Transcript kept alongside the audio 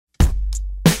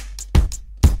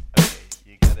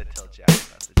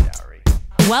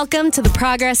Welcome to the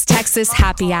Progress Texas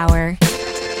Happy Hour.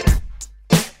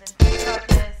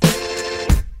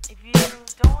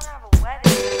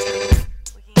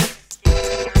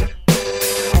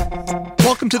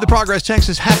 Welcome to the Progress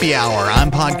Texas Happy Hour.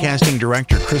 I'm podcasting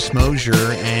director Chris Mosier,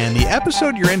 and the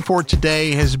episode you're in for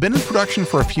today has been in production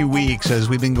for a few weeks as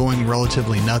we've been going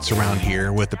relatively nuts around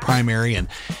here with the primary and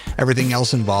everything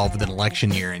else involved with an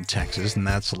election year in Texas, and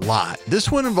that's a lot. This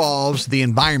one involves the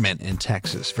environment in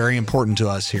Texas, very important to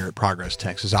us here at Progress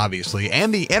Texas, obviously,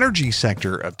 and the energy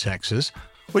sector of Texas,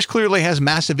 which clearly has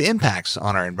massive impacts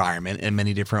on our environment in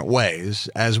many different ways.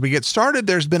 As we get started,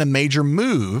 there's been a major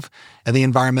move in the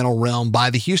environmental realm by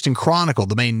the Houston Chronicle,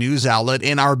 the main news outlet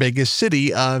in our biggest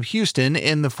city of Houston,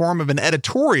 in the form of an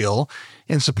editorial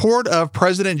in support of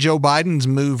President Joe Biden's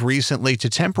move recently to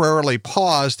temporarily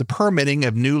pause the permitting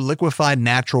of new liquefied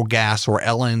natural gas, or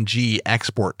LNG,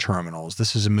 export terminals.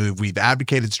 This is a move we've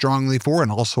advocated strongly for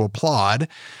and also applaud.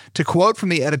 To quote from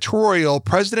the editorial,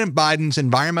 President Biden's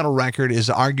environmental record is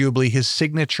arguably his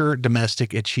signature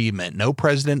domestic achievement. No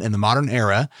president in the modern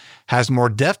era has more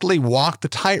deftly walked the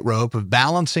tightrope of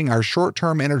balancing our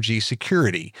short-term energy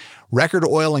security, record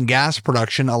oil and gas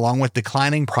production, along with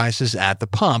declining prices at the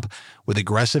pump, with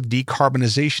aggressive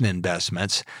decarbonization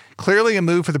investments. Clearly a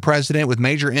move for the president with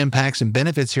major impacts and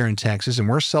benefits here in Texas, and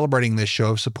we're celebrating this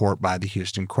show of support by the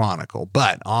Houston Chronicle.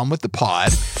 But on with the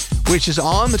pod, which is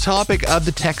on the topic of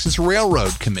the Texas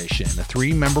Railroad Commission, a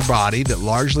three-member body that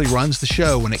largely runs the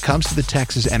show when it comes to the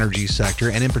Texas energy sector,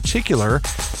 and in particular,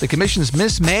 the commission's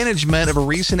mismanagement of a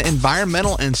recent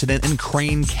environmental incident in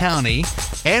Crane County,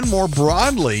 and more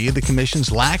broadly, the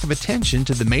commission's lack of attention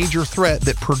to the major threat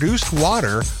that produced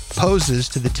water poses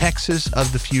to the Texas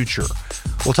of the future.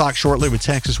 We'll talk shortly with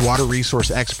Texas water resource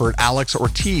expert Alex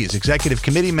Ortiz, executive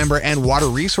committee member and water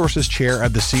resources chair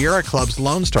of the Sierra Club's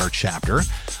Lone Star chapter.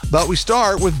 But we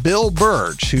start with Bill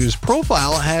Birch, whose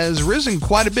profile has risen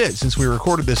quite a bit since we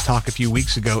recorded this talk a few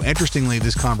weeks ago. Interestingly,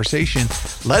 this conversation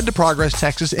led to Progress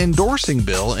Texas endorsing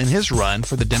Bill in his run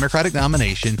for the Democratic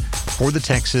nomination for the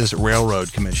Texas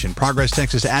Railroad Commission. Progress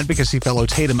Texas advocacy fellow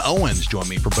Tatum Owens joined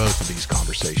me for both of these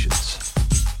conversations.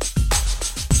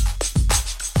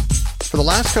 For the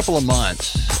last couple of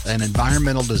months, an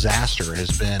environmental disaster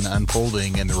has been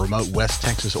unfolding in the remote West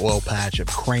Texas oil patch of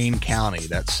Crane County,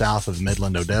 that's south of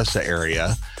Midland, Odessa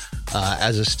area,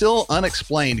 as a still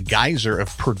unexplained geyser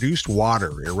of produced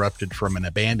water erupted from an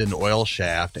abandoned oil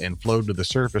shaft and flowed to the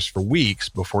surface for weeks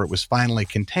before it was finally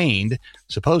contained,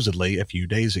 supposedly a few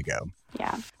days ago.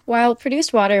 Yeah. While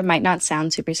produced water might not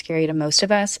sound super scary to most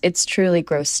of us, it's truly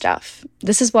gross stuff.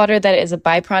 This is water that is a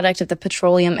byproduct of the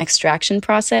petroleum extraction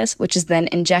process, which is then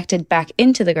injected back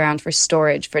into the ground for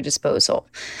storage for disposal.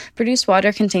 Produced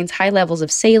water contains high levels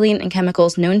of saline and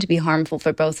chemicals known to be harmful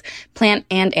for both plant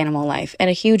and animal life, and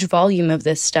a huge volume of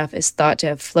this stuff is thought to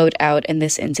have flowed out in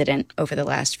this incident over the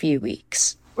last few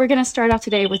weeks. We're going to start off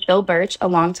today with Bill Birch, a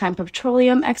longtime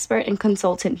petroleum expert and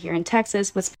consultant here in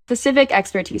Texas with specific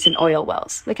expertise in oil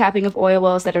wells, the capping of oil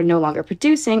wells that are no longer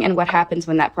producing, and what happens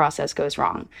when that process goes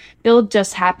wrong. Bill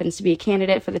just happens to be a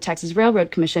candidate for the Texas Railroad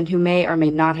Commission who may or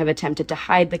may not have attempted to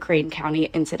hide the Crane County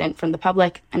incident from the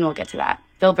public, and we'll get to that.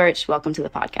 Bill Birch, welcome to the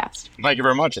podcast. Thank you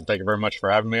very much, and thank you very much for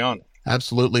having me on.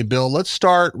 Absolutely, Bill. Let's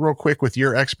start real quick with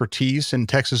your expertise in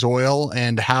Texas oil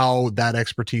and how that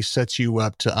expertise sets you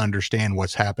up to understand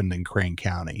what's happened in Crane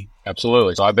County.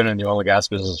 Absolutely. So I've been in the oil and gas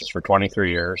business for 23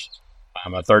 years.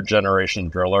 I'm a third generation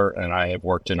driller, and I have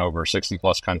worked in over 60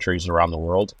 plus countries around the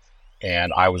world.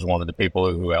 And I was one of the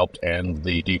people who helped end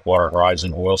the Deepwater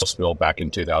Horizon oil spill back in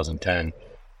 2010.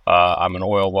 I'm an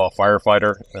oil well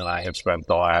firefighter, and I have spent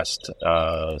the last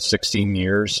 16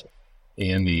 years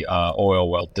in the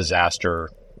oil well disaster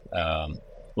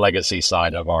legacy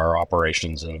side of our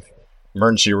operations of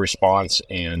emergency response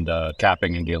and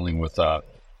capping and dealing with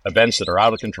events that are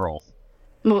out of control.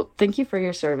 Well, thank you for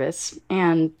your service.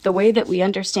 And the way that we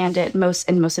understand it, most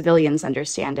civilians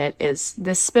understand it, is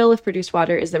this spill of produced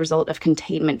water is the result of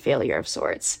containment failure of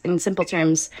sorts. In simple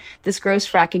terms, this gross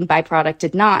fracking byproduct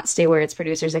did not stay where its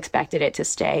producers expected it to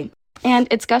stay, and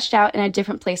it's gushed out in a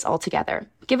different place altogether.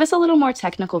 Give us a little more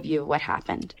technical view of what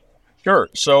happened. Sure.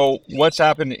 So what's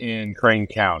happened in Crane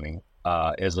County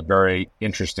is a very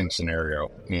interesting scenario.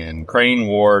 In Crane,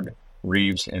 Ward,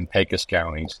 Reeves, and Pecos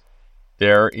counties,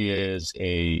 there is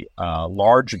a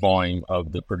large volume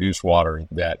of the produced water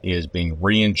that is being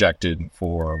re-injected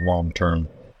for long-term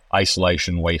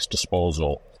isolation waste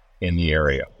disposal in the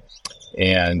area.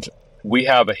 And we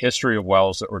have a history of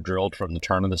wells that were drilled from the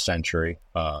turn of the century,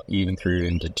 even through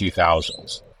into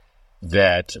 2000s,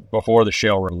 that before the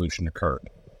shale revolution occurred.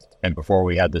 and before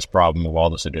we had this problem of all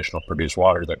this additional produced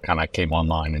water that kind of came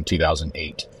online in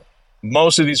 2008.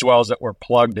 Most of these wells that were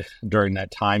plugged during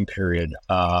that time period,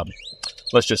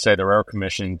 let's just say the Railroad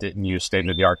Commission didn't use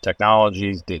state-of-the-art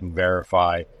technologies, didn't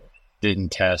verify,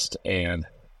 didn't test, and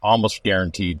almost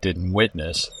guaranteed didn't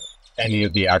witness any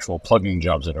of the actual plugging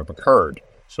jobs that have occurred.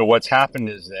 So what's happened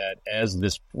is that as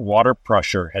this water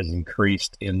pressure has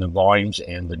increased in the volumes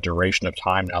and the duration of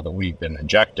time now that we've been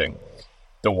injecting,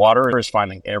 the water is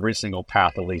finding every single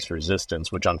path of least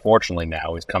resistance, which unfortunately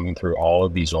now is coming through all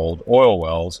of these old oil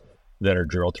wells that are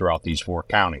drilled throughout these 4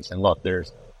 counties. And look,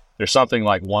 there's something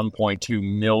like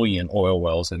 1.2 million oil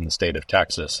wells in the state of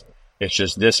Texas. It's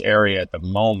just this area at the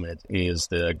moment is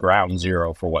the ground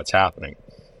zero for what's happening.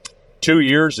 2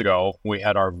 years ago, we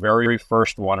had our very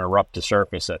first one erupt to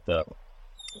surface at the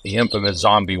infamous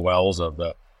zombie wells of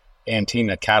the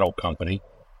Antina Cattle Company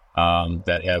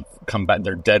that have come back.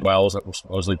 They're dead wells that were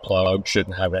supposedly plugged,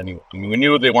 shouldn't have any. I mean, we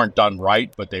knew they weren't done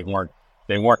right, but they weren't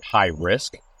high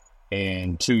risk.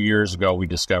 And 2 years ago, we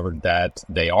discovered that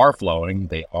they are flowing.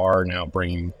 They are now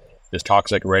bringing this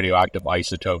toxic radioactive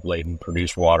isotope-laden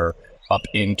produced water up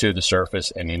into the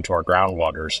surface and into our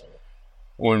groundwaters.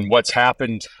 When what's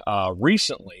happened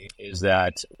recently is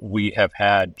that we have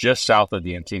had just south of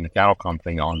the Antina Cattle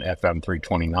Company on FM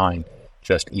 329,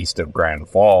 just east of Grand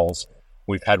Falls,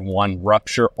 we've had one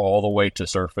rupture all the way to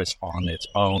surface on its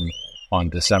own on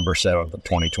December 7th of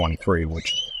 2023,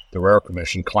 which the Railroad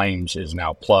Commission claims is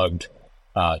now plugged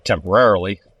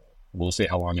temporarily. We'll see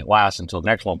how long it lasts until the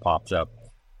next one pops up,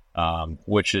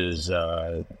 which is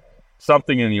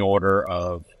something in the order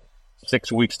of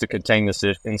 6 weeks to contain this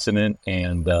incident,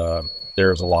 and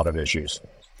there's a lot of issues.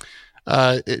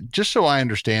 Just so I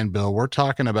understand, Bill, we're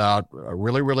talking about a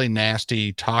really, really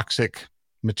nasty, toxic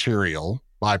material,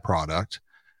 byproduct,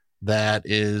 that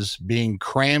is being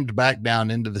crammed back down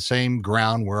into the same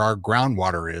ground where our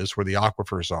groundwater is, where the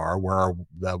aquifers are, where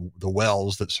the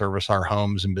wells that service our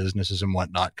homes and businesses and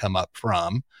whatnot come up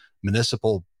from.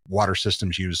 Municipal water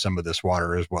systems use some of this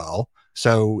water as well.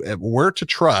 So we're to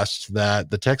trust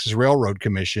that the Texas Railroad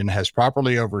Commission has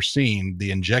properly overseen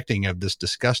the injecting of this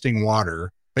disgusting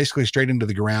water basically straight into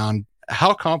the ground.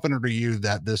 How confident are you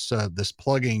that this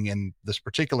plugging and this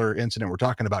particular incident we're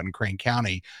talking about in Crane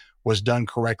County was done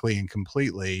correctly and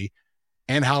completely?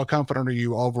 And how confident are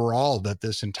you overall that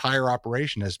this entire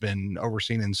operation has been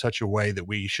overseen in such a way that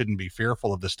we shouldn't be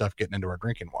fearful of this stuff getting into our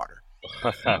drinking water?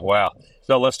 Wow.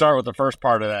 So let's start with the first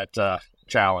part of that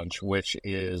challenge, which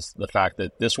is the fact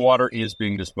that this water is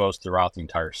being disposed throughout the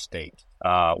entire state.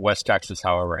 West Texas,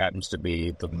 however, happens to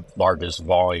be the largest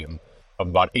volume of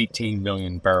about 18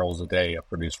 million barrels a day of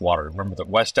produced water. Remember that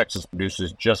West Texas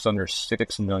produces just under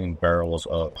 6 million barrels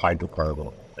of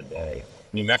hydrocarbon a day.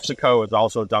 New Mexico is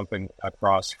also dumping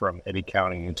across from Eddy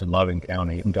County into Loving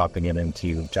County, dumping it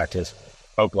into Texas.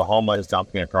 Oklahoma is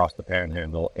dumping across the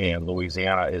Panhandle, and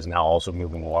Louisiana is now also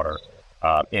moving water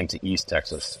into East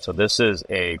Texas. So this is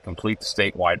a complete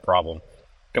statewide problem.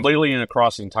 Completely and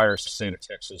across the entire state of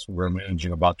Texas, we're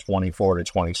managing about 24 to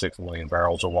 26 million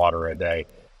barrels of water a day.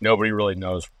 Nobody really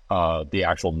knows the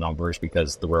actual numbers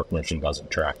because the Railroad Commission doesn't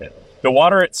track it. The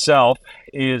water itself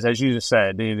is, as you just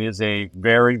said, it is a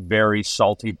very, very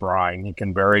salty brine. It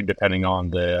can vary depending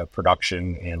on the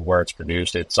production and where it's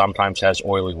produced. It sometimes has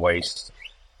oily wastes.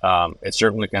 It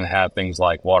certainly can have things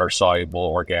like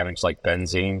water-soluble organics like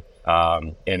benzene.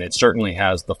 And it certainly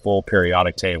has the full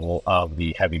periodic table of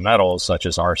the heavy metals such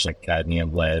as arsenic,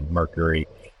 cadmium, lead, mercury,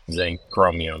 zinc,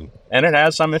 chromium. And it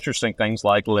has some interesting things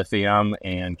like lithium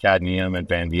and cadmium and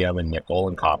vanadium and nickel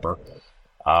and copper.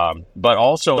 But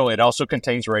also, it also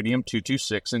contains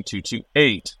radium-226 and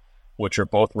 228, which are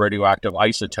both radioactive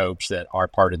isotopes that are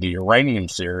part of the uranium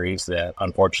series that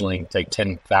unfortunately take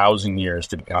 10,000 years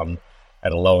to become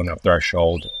at a low enough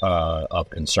threshold of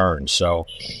concern. So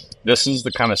this is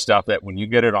the kind of stuff that when you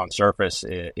get it on surface,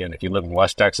 and if you live in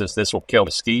West Texas, this will kill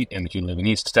mesquite, and if you live in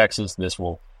East Texas, this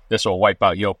will wipe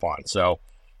out Yaupon. So,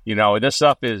 this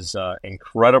stuff is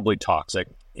incredibly toxic.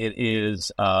 It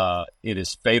is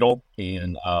fatal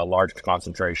in large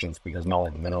concentrations because not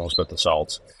only the minerals but the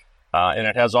salts, and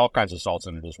it has all kinds of salts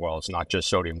in it as well. It's not just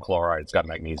sodium chloride; it's got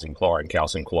magnesium chloride,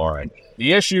 calcium chloride.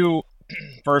 The issue,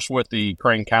 first with the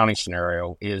Crane County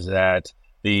scenario, is that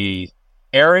the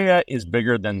area is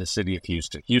bigger than the city of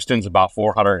Houston. Houston's about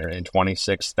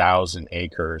 426,000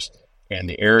 acres. And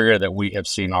the area that we have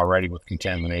seen already with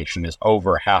contamination is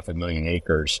over 500,000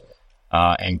 acres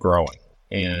and growing.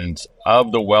 And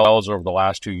of the wells over the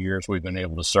last 2 years we've been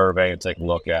able to survey and take a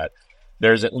look at,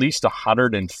 there's at least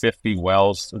 150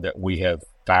 wells that we have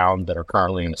found that are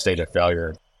currently in a state of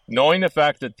failure. Knowing the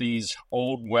fact that these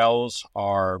old wells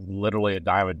are literally a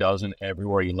dime a dozen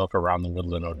everywhere you look around the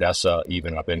Midland, Odessa,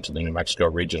 even up into the New Mexico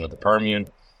region of the Permian,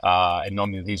 and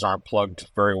knowing that these aren't plugged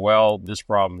very well, this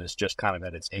problem is just kind of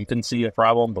at its infancy a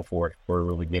problem before we're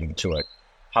really getting to it.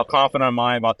 How confident am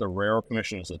I about the Railroad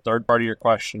Commission is the third part of your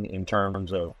question in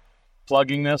terms of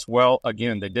plugging this? Well,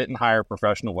 again, they didn't hire a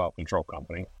professional well control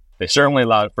company. They certainly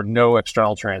allowed for no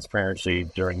external transparency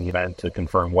during the event to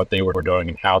confirm what they were doing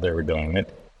and how they were doing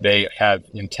it. They have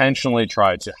intentionally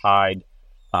tried to hide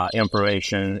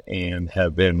information and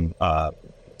have been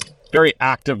very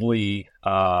actively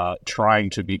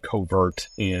trying to be covert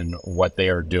in what they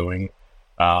are doing,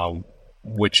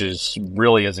 which is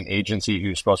really, as an agency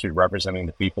who's supposed to be representing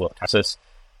the people of Texas,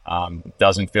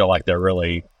 doesn't feel like they're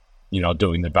really,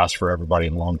 doing the best for everybody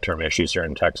in long-term issues here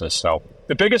in Texas. So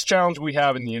the biggest challenge we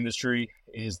have in the industry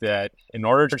is that in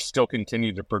order to still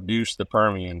continue to produce the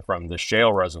Permian from the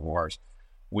shale reservoirs,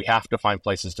 we have to find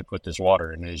places to put this water.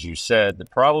 And as you said, the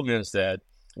problem is that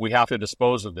we have to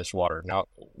dispose of this water. Now,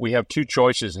 we have two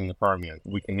choices in the Permian.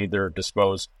 We can either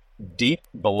dispose deep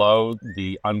below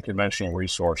the unconventional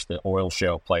resource, the oil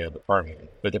shale play of the Permian.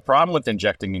 But the problem with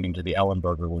injecting it into the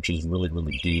Ellenberger, which is really,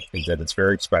 really deep, is that it's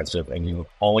very expensive and you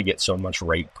only get so much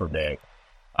rate per day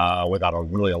without a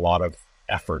lot of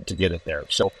effort to get it there.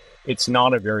 So it's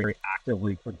not a very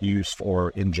actively produced or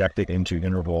injected into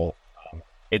interval.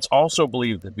 It's also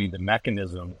believed to be the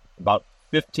mechanism. About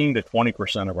 15 to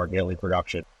 20% of our daily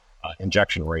production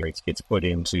injection rates gets put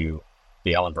into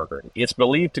the Ellenberger. It's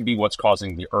believed to be what's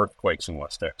causing the earthquakes in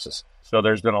West Texas. So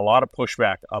there's been a lot of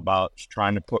pushback about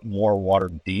trying to put more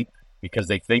water deep because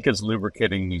they think it's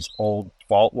lubricating these old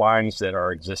fault lines that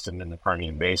are existing in the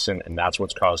Permian Basin, and that's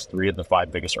what's caused 3 of the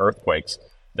 5 biggest earthquakes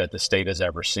that the state has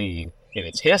ever seen in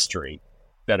its history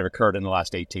that have occurred in the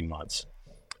last 18 months.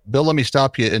 Bill, let me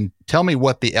stop you and tell me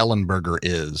what the Ellenberger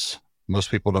is. Most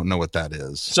people don't know what that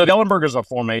is. So the Ellenberger is a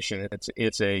formation.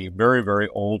 It's a very, very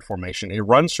old formation. It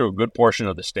runs through a good portion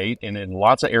of the state, and in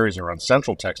lots of areas around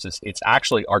central Texas, it's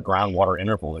actually our groundwater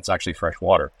interval. It's actually fresh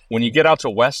water. When you get out to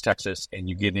West Texas and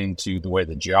you get into the way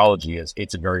the geology is,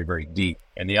 it's very, very deep.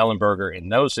 And the Ellenberger in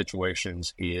those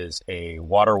situations is a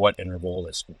water-wet interval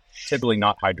that's typically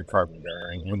not hydrocarbon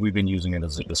bearing, and we've been using it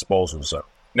as a disposal zone.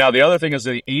 Now, the other thing is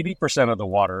that 80% of the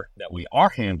water that we are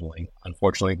handling,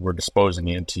 unfortunately, we're disposing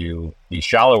into the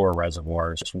shallower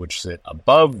reservoirs, which sit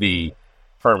above the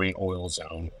Permian oil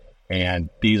zone. And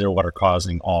these are what are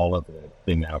causing all of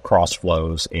the now cross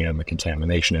flows and the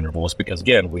contamination intervals. Because,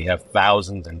 again, we have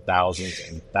thousands and thousands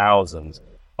and thousands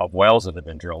of wells that have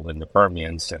been drilled in the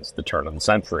Permian since the turn of the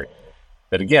century.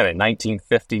 But, again, in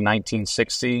 1950,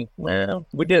 1960, well,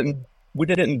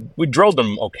 we drilled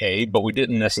them okay, but we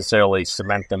didn't necessarily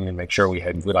cement them and make sure we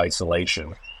had good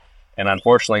isolation. And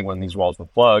unfortunately, when these wells were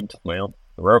plugged, well,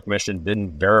 the Railroad Commission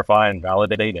didn't verify and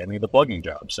validate any of the plugging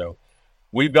jobs. So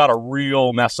we've got a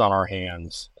real mess on our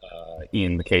hands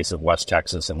in the case of West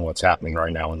Texas and what's happening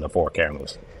right now in the Four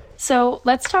Corners. So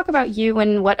let's talk about you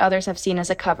and what others have seen as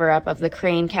a cover-up of the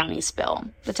Crane County spill.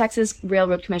 The Texas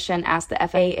Railroad Commission asked the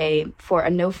FAA for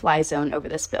a no-fly zone over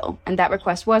the spill, and that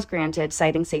request was granted,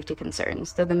 citing safety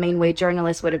concerns, though the main way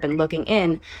journalists would have been looking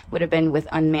in would have been with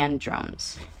unmanned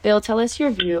drones. Bill, tell us your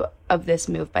view of this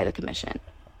move by the commission.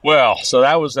 Well, so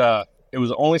that was it was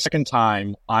the only second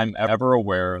time I'm ever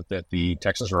aware that the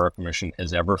Texas Railroad Commission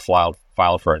has ever filed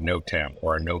for a no-TAM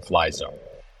or a no-fly zone.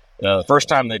 The first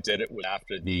time they did it was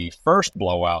after the first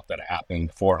blowout that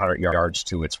happened 400 yards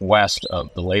to its west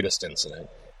of the latest incident.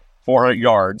 400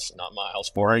 yards, not miles,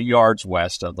 400 yards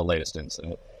west of the latest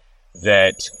incident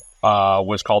that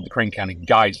was called the Crane County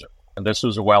Geyser. And this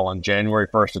was a well on January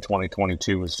 1st of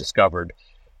 2022 was discovered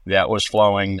that was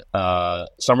flowing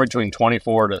somewhere between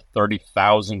 24 to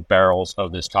 30,000 barrels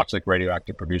of this toxic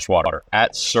radioactive produced water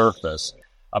at surface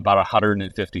about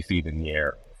 150 feet in the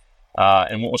air.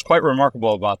 And what was quite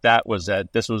remarkable about that was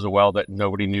that this was a well that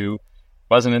nobody knew,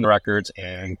 wasn't in the records,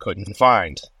 and couldn't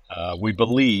find. We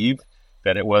believe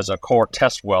that it was a core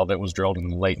test well that was drilled in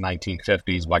the late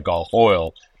 1950s by Gulf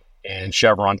Oil, and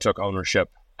Chevron took ownership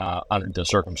under the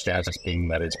circumstances being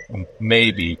that it's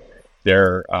maybe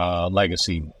their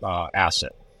legacy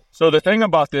asset. So the thing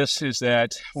about this is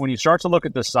that when you start to look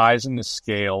at the size and the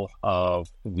scale of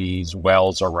these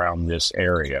wells around this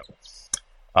area,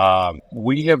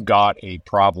 we have got a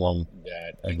problem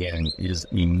that, again, is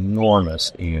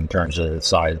enormous in terms of its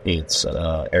size, its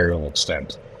aerial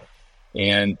extent.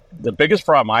 And the biggest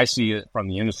problem I see from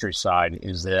the industry side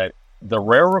is that the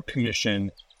Railroad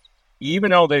Commission,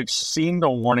 even though they've seen the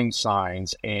warning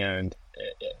signs and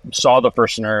saw the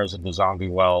first scenarios of the zombie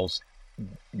wells,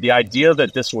 the idea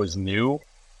that this was new,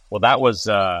 well, that was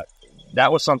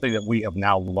that was something that we have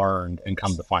now learned and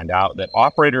come to find out that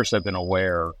operators have been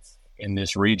aware in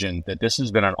this region that this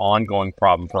has been an ongoing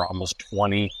problem for almost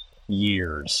 20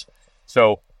 years.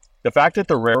 So the fact that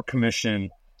the Railroad Commission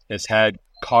has had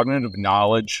cognitive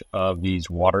knowledge of these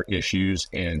water issues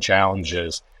and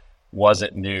challenges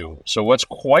wasn't new. So what's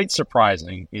quite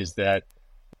surprising is that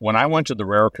when I went to the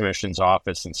Railroad Commission's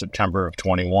office in September of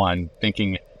 21,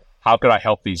 thinking, how could I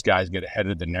help these guys get ahead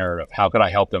of the narrative? How could I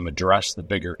help them address the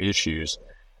bigger issues?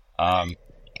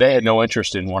 They had no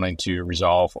interest in wanting to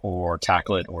resolve or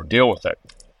tackle it or deal with it.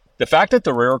 The fact that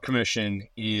the Railroad Commission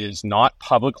is not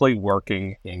publicly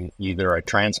working in either a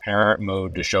transparent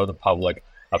mode to show the public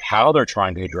of how they're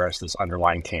trying to address this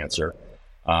underlying cancer,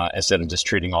 instead of just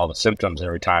treating all the symptoms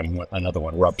every time another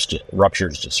one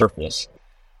ruptures to surface,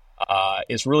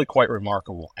 is really quite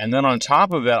remarkable. And then on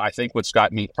top of it, I think what's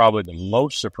got me probably the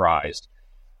most surprised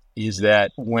is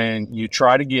that when you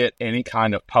try to get any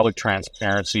kind of public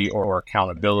transparency or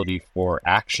accountability for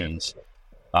actions,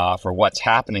 for what's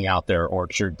happening out there, or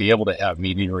to be able to have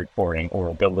media reporting or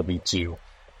ability to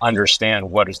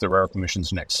understand what is the Railroad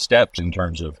Commission's next steps in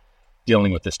terms of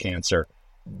dealing with this cancer,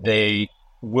 they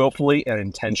willfully and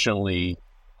intentionally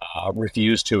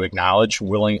refuse to acknowledge,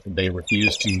 they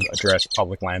refuse to address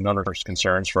public landowners'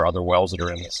 concerns for other wells that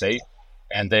are in the state.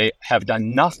 And they have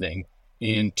done nothing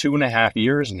in 2.5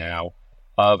 years now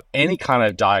of any kind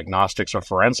of diagnostics or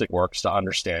forensic works to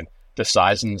understand the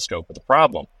size and the scope of the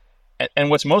problem. And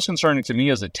what's most concerning to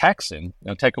me as a Texan,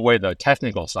 take away the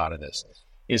technical side of this,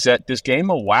 is that this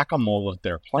game of whack-a-mole that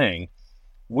they're playing,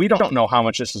 we don't know how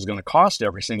much this is going to cost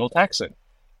every single Texan.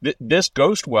 This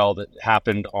ghost well that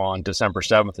happened on December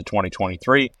 7th of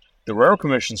 2023, the Railroad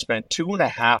Commission spent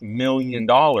 $2.5 million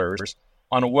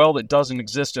on a well that doesn't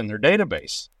exist in their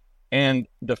database. And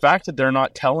the fact that they're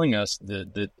not telling us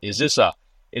is this a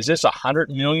 $100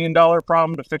 million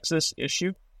problem to fix this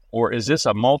issue? Or is this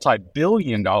a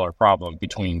multi-billion-dollar problem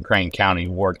between Crane County,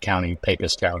 Ward County,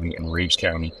 Pecos County, and Reeves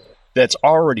County that's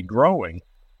already growing?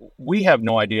 We have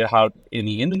no idea how, in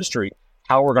the industry,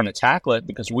 how we're going to tackle it,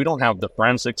 because we don't have the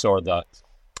forensics or the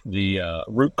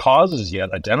root causes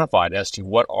yet identified as to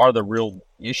what are the real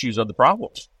issues of the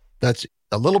problems. That's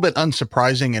a little bit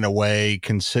unsurprising in a way,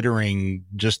 considering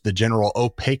just the general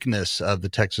opaqueness of the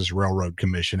Texas Railroad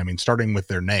Commission. I mean, starting with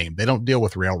their name, they don't deal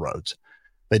with railroads.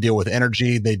 They deal with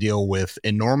energy. They deal with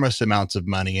enormous amounts of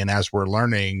money. And as we're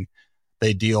learning,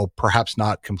 they deal perhaps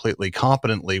not completely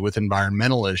competently with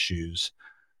environmental issues.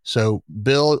 So,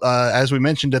 Bill, as we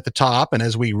mentioned at the top, and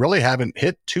as we really haven't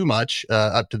hit too much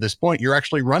up to this point, you're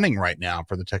actually running right now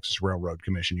for the Texas Railroad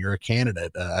Commission. You're a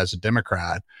candidate as a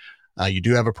Democrat. You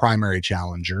do have a primary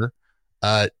challenger.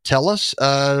 Tell us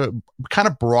kind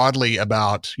of broadly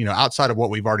about, outside of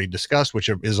what we've already discussed, which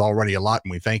is already a lot,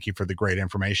 and we thank you for the great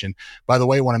information. By the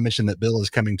way, I want to mention that Bill is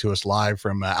coming to us live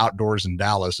from outdoors in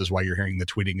Dallas, is why you're hearing the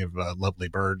tweeting of lovely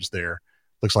birds there.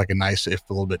 Looks like a nice, if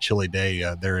a little bit chilly day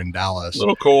there in Dallas. A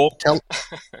little cool.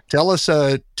 Tell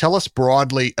us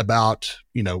broadly about,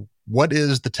 what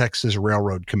is the Texas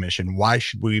Railroad Commission? Why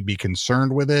should we be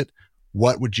concerned with it?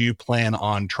 What would you plan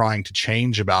on trying to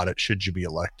change about it should you be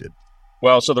elected?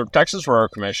 Well, so the Texas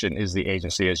Railroad Commission is the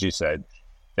agency, as you said,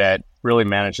 that really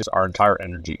manages our entire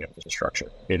energy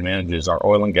infrastructure. It manages our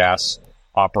oil and gas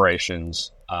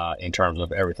operations in terms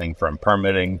of everything from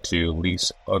permitting to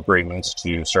lease agreements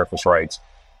to surface rights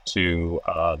to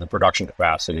the production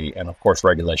capacity and, of course,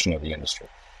 regulation of the industry.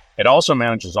 It also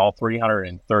manages all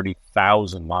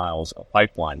 330,000 miles of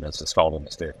pipeline that's installed in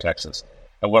the state of Texas.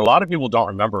 And what a lot of people don't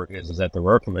remember is that the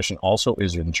Railroad Commission also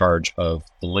is in charge of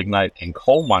the lignite and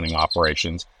coal mining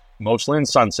operations, mostly in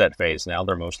sunset phase now.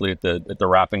 They're mostly at the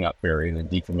wrapping up period and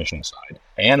decommissioning side.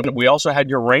 And we also had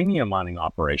uranium mining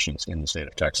operations in the state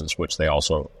of Texas, which they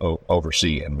also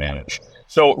oversee and manage.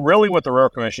 So really what the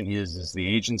Railroad Commission is the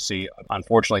agency.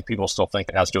 Unfortunately, people still think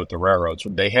it has to do with the railroads.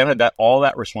 They handed all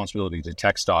that responsibility to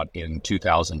TxDOT in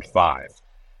 2005.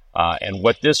 And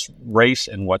what this race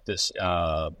and what this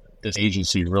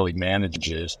agency really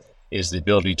manages is the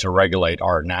ability to regulate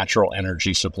our natural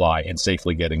energy supply and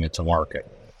safely getting it to market.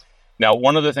 Now,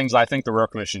 one of the things I think the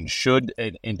Railroad Commission should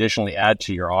additionally add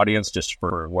to your audience, just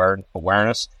for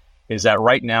awareness, is that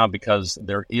right now, because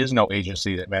there is no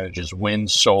agency that manages wind,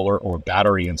 solar, or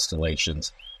battery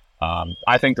installations,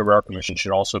 I think the Railroad Commission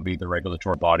should also be the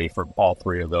regulatory body for all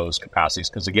three of those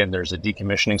capacities, because, again, there's a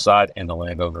decommissioning side and the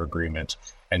landowner agreement,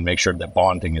 and make sure that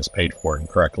bonding is paid for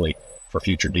incorrectly for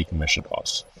future decommission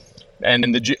costs. And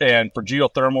for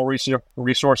geothermal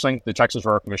resourcing, the Texas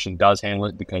Railroad Commission does handle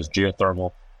it because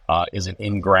geothermal is an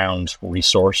in-ground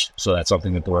resource. So that's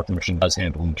something that the Railroad Commission does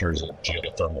handle in terms of the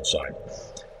geothermal side.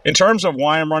 In terms of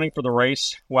why I'm running for the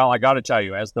race, well, I got to tell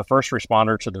you, as the first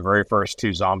responder to the very first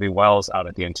 2 zombie wells out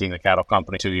at the Antina Cattle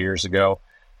Company 2 years ago,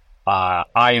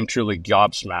 I am truly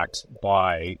gobsmacked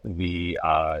by the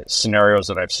scenarios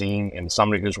that I've seen. And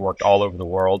somebody who's worked all over the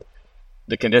world,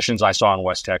 the conditions I saw in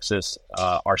West Texas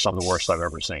are some of the worst I've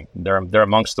ever seen. They're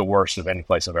amongst the worst of any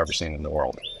place I've ever seen in the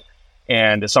world.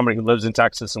 And as somebody who lives in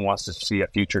Texas and wants to see a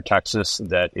future Texas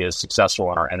that is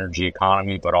successful in our energy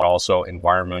economy, but also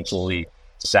environmentally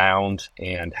sound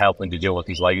and helping to deal with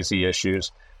these legacy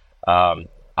issues, I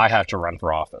have to run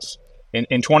for office.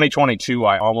 In 2022,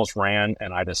 I almost ran,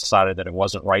 and I decided that it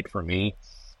wasn't right for me.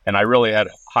 And I really had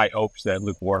high hopes that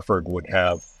Luke Warford would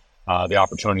have the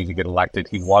opportunity to get elected.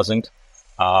 He wasn't.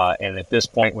 And at this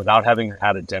point, without having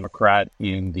had a Democrat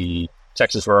in the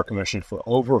Texas Railroad Commission for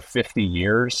over 50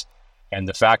 years, and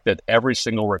the fact that every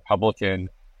single Republican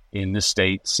in this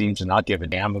state seems to not give a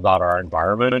damn about our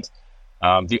environment,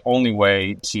 the only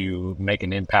way to make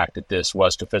an impact at this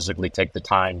was to physically take the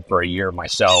time for a year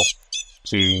myself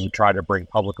to try to bring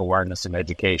public awareness and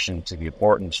education to the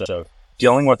importance of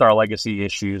dealing with our legacy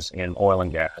issues in oil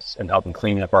and gas and helping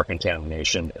clean up our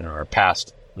contamination and our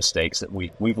past mistakes that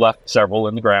we've left several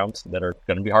in the ground that are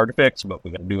going to be hard to fix, but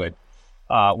we're going to do it.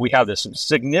 We have this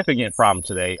significant problem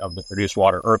today of the produced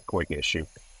water earthquake issue.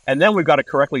 And then we've got to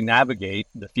correctly navigate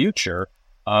the future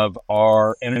of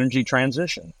our energy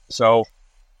transition. So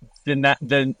then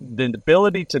the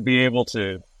ability to be able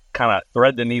to kind of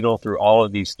thread the needle through all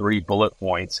of these 3 bullet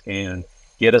points and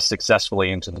get us successfully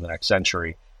into the next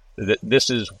century, this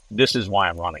is why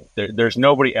I'm running. There's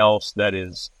nobody else that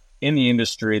is in the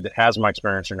industry that has my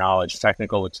experience or knowledge,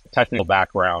 technical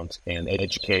background, and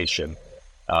education.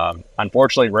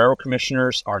 Unfortunately, railroad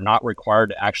commissioners are not required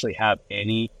to actually have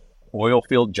any oil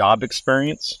field job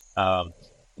experience.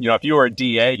 If you were a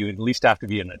DA, you would at least have to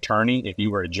be an attorney. If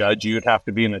you were a judge, you would have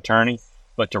to be an attorney.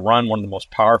 But to run one of the most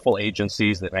powerful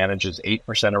agencies that manages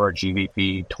 8% of our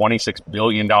GDP, $26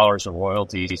 billion of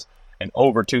royalties, and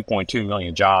over 2.2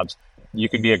 million jobs, you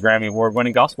could be a Grammy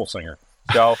Award-winning gospel singer.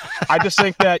 So I just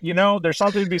think that, there's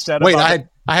something to be said about it.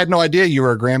 I had no idea you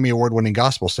were a Grammy Award-winning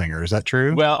gospel singer. Is that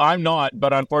true? Well, I'm not,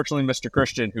 but unfortunately, Mr.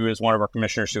 Christian, who is one of our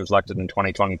commissioners who was elected in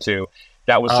 2022,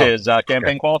 that was his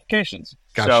campaign qualifications.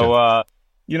 Gotcha. So,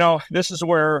 this is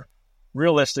where,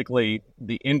 realistically,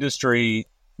 the industry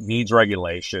needs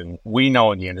regulation. We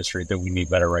know in the industry that we need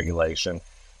better regulation.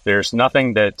 There's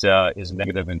nothing that is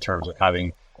negative in terms of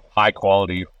having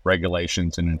high-quality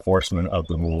regulations and enforcement of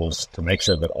the rules to make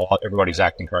sure that everybody's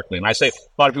acting correctly. And a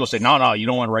lot of people say, no, you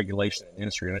don't want regulation in the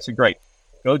industry. And I say, great.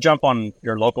 Go jump on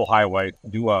your local highway,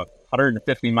 do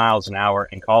 150 miles an hour,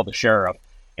 and call the sheriff,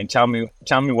 and tell me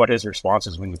what his response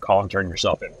is when you call and turn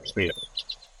yourself in for speed.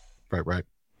 Right.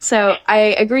 So I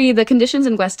agree. The conditions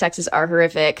in West Texas are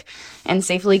horrific, and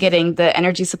safely getting the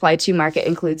energy supply to market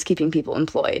includes keeping people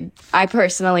employed. I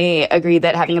personally agree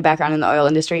that having a background in the oil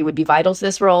industry would be vital to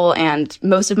this role, and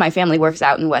most of my family works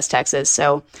out in West Texas.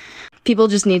 So people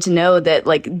just need to know that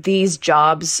these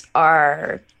jobs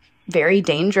are very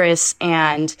dangerous,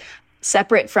 and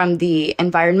separate from the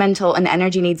environmental and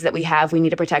energy needs that we have, we need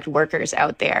to protect workers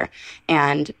out there.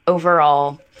 And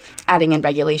overall, adding in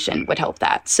regulation would help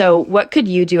that. So what could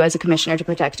you do as a commissioner to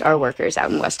protect our workers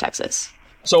out in West Texas?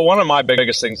 So one of my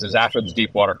biggest things is after the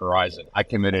Deepwater Horizon, I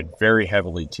committed very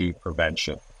heavily to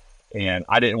prevention. And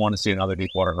I didn't want to see another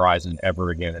Deepwater Horizon ever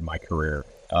again in my career.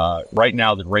 Right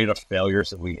now, the rate of failures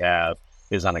that we have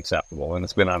is unacceptable. And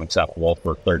it's been unacceptable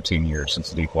for 13 years since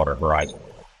the Deepwater Horizon.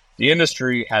 The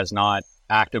industry has not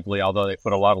actively, although they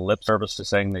put a lot of lip service to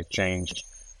saying they've changed,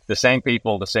 the same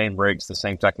people, the same rigs, the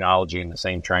same technology, and the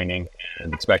same training,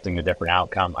 and expecting a different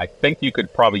outcome. I think you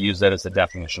could probably use that as the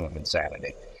definition of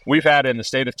insanity. We've had in the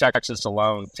state of Texas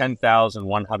alone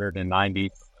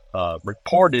 10,190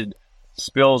 reported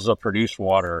spills of produced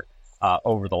water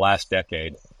over the last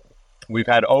decade. We've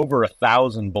had over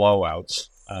 1,000 blowouts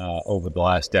over the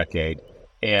last decade,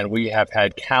 and we have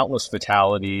had countless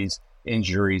fatalities,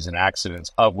 injuries, and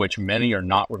accidents, of which many are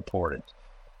not reported.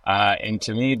 And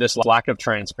to me, this lack of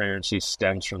transparency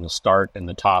stems from the start and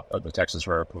the top of the Texas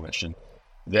Railroad Commission,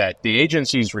 that the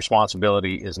agency's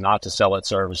responsibility is not to sell its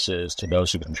services to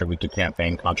those who contribute to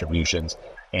campaign contributions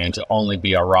and to only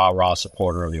be a rah-rah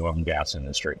supporter of the oil and gas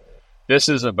industry. This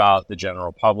is about the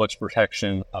general public's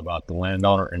protection, about the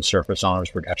landowner and surface owners'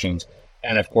 protections,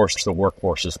 and of course the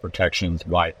workforce's protections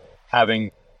by having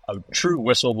a true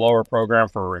whistleblower program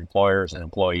for employers and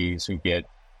employees who get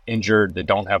injured, that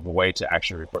don't have a way to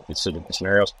actually report these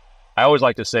scenarios. I always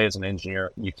like to say as an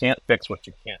engineer, you can't fix what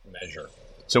you can't measure.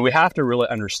 So we have to really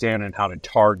understand how to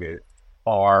target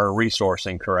our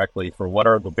resourcing correctly for what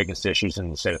are the biggest issues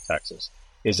in the state of Texas.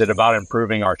 Is it about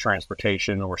improving our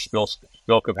transportation or spill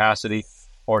capacity?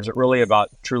 Or is it really about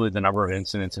truly the number of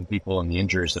incidents and people and the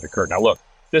injuries that occur? Now, look,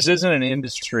 this isn't an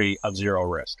industry of zero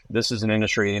risk. This is an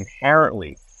industry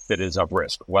inherently that is of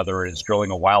risk, whether it is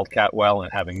drilling a wildcat well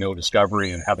and having no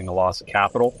discovery and having a loss of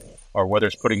capital, or whether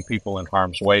it's putting people in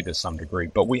harm's way to some degree.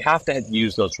 But we have to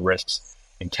use those risks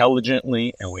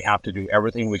intelligently, and we have to do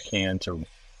everything we can to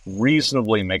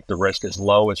reasonably make the risk as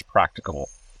low as practicable.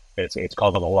 It's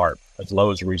called an ALARP, as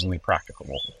low as reasonably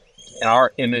practicable.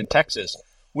 In Texas,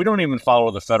 we don't even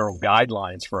follow the federal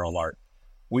guidelines for ALARP.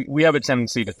 We have a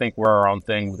tendency to think we're our own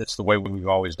thing. That's the way we've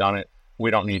always done it.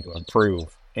 We don't need to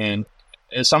improve. And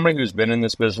as somebody who's been in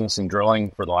this business and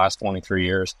drilling for the last 23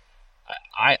 years,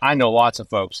 I know lots of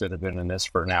folks that have been in this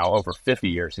for now over 50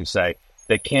 years who say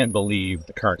they can't believe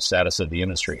the current status of the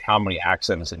industry, how many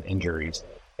accidents and injuries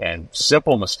and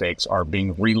simple mistakes are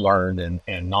being relearned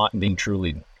and not being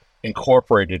truly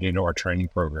incorporated into our training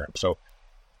program. So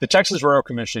the Texas Railroad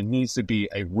Commission needs to be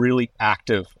a really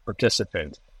active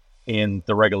participant in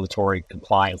the regulatory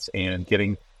compliance and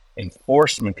getting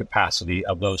enforcement capacity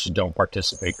of those who don't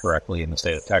participate correctly in the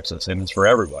state of Texas. And it's for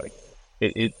everybody.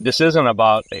 This isn't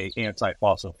about an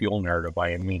anti-fossil fuel narrative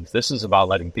by any means. This is about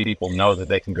letting people know that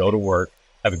they can go to work,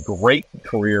 have a great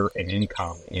career and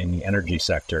income in the energy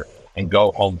sector, and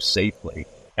go home safely,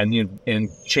 and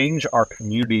change our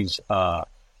community's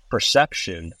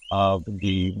perception of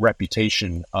the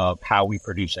reputation of how we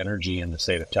produce energy in the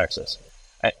state of Texas.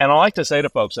 And I like to say to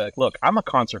folks that, look, I'm a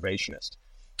conservationist.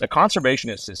 A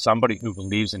conservationist is somebody who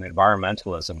believes in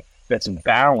environmentalism that's in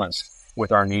balance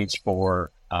with our needs for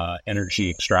energy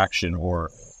extraction or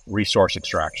resource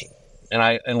extraction. And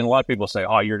a lot of people say,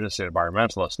 oh, you're just an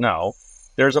environmentalist. No,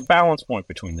 there's a balance point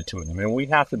between the two of them. And we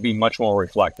have to be much more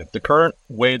reflective. The current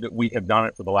way that we have done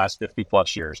it for the last 50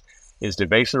 plus years is to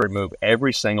basically remove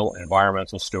every single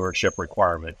environmental stewardship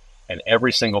requirement and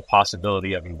every single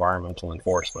possibility of environmental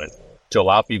enforcement to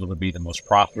allow people to be the most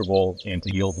profitable and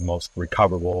to yield the most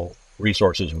recoverable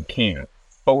resources we can.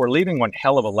 But we're leaving one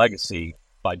hell of a legacy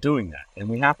by doing that, and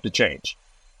we have to change.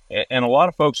 And a lot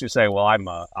of folks who say, well, I'm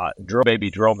a drill baby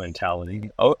drill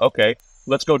mentality. Oh, okay,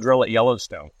 let's go drill at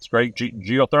Yellowstone. It's great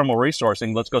geothermal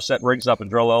resourcing. Let's go set rigs up and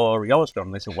drill all over Yellowstone.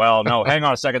 And they say, well, no, hang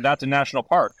on a second. That's a national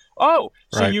park. Oh,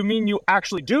 so Right. You mean you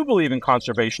actually do believe in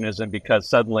conservationism because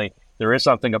suddenly there is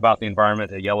something about the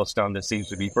environment at Yellowstone that seems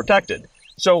to be protected.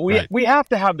 So we have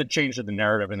to have the change of the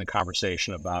narrative in the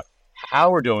conversation about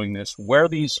how we're doing this,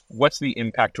 what's the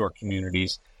impact to our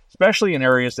communities, especially in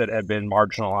areas that have been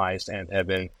marginalized and have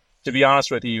been, to be honest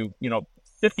with you,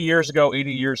 50 years ago,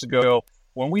 80 years ago,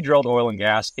 when we drilled oil and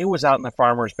gas, it was out in the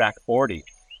farmer's back 40.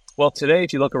 Well, today,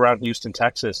 if you look around Houston,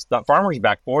 Texas, the farmer's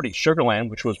back 40, Sugarland,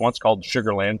 which was once called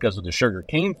Sugarland because of the sugar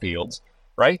cane fields,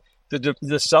 right?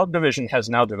 The subdivision has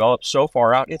now developed so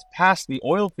far out, it's past the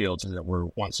oil fields that were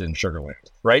once in Sugarland,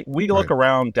 right? We look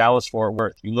around Dallas-Fort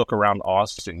Worth, you look around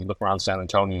Austin, you look around San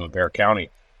Antonio and Bexar County,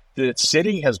 the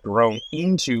city has grown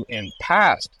into and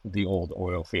past the old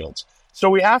oil fields. So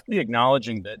we have to be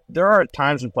acknowledging that there are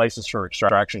times and places for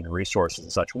extraction and resources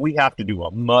and such. We have to do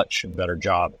a much better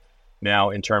job now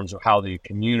in terms of how the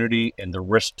community and the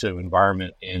risk to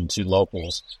environment and to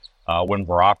locals when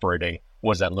we're operating,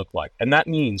 what does that look like? And that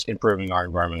means improving our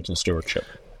environmental stewardship.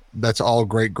 That's all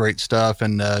great stuff.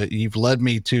 And you've led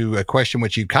me to a question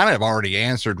which you kind of already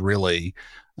answered, really.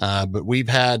 But we've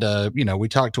had, we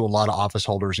talked to a lot of office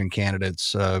holders and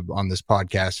candidates on this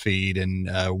podcast feed. And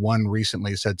one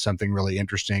recently said something really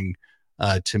interesting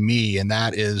to me. And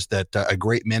that is that a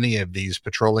great many of these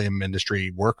petroleum industry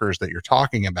workers that you're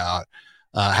talking about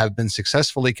have been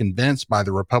successfully convinced by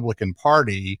the Republican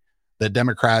Party that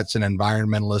Democrats and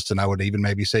environmentalists, and I would even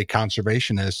maybe say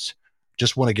conservationists,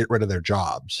 just want to get rid of their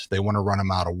jobs. They want to run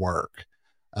them out of work.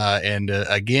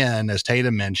 Again, as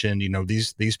Tatum mentioned,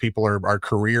 these people are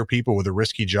career people with a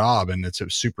risky job, and it's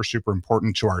super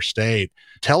important to our state.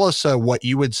 Tell us what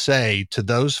you would say to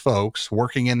those folks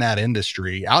working in that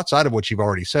industry outside of what you've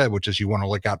already said, which is you want to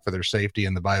look out for their safety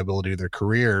and the viability of their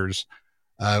careers.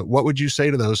 What would you say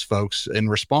to those folks in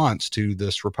response to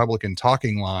this Republican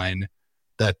talking line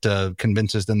that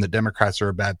convinces them that Democrats are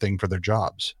a bad thing for their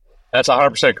jobs? That's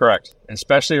 100% correct,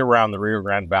 especially around the Rio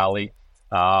Grande Valley,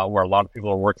 where a lot of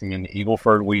people are working in Eagle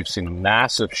Ford. We've seen a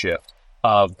massive shift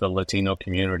of the Latino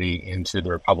community into the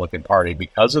Republican Party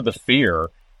because of the fear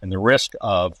and the risk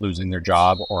of losing their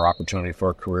job or opportunity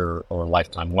for a career or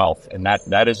lifetime wealth. And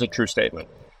that is a true statement.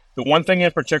 The one thing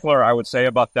in particular I would say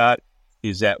about that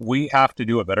is that we have to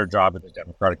do a better job at the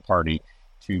Democratic Party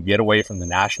to get away from the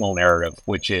national narrative,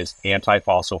 which is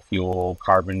anti-fossil fuel,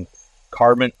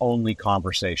 carbon-only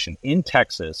conversation. In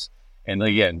Texas, And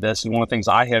again, this is one of the things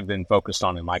I have been focused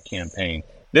on in my campaign.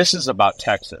 This is about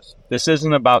Texas. This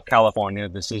isn't about California.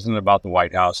 This isn't about the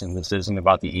White House, and this isn't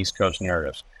about the East Coast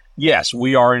narratives. Yes,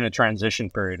 we are in a transition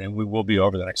period, and we will be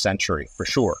over the next century for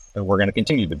sure. And we're going to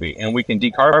continue to be. And we can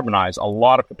decarbonize a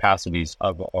lot of capacities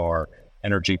of our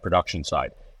energy production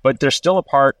side. But there's still a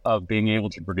part of being able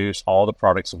to produce all the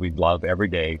products that we love every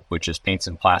day, which is paints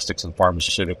and plastics and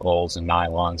pharmaceuticals and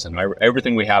nylons and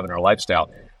everything we have in our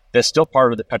lifestyle. That's still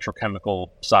part of the petrochemical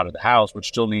side of the house, which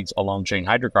still needs a long chain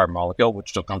hydrocarbon molecule, which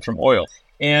still comes from oil.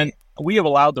 And we have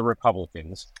allowed the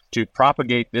Republicans to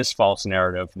propagate this false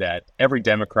narrative that every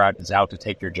Democrat is out to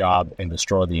take your job and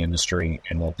destroy the industry,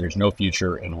 and that there's no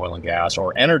future in oil and gas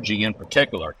or energy in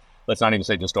particular. Let's not even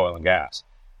say just oil and gas.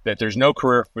 That there's no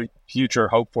career future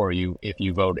hope for you if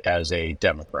you vote as a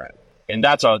Democrat. And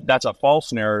that's a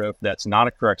false narrative. That's not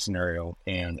a correct scenario.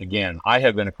 And again, I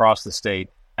have been across the state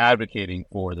advocating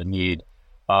for the need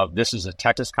of, this is a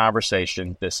Texas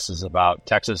conversation. This is about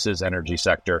Texas's energy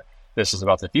sector. This is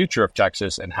about the future of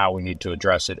Texas and how we need to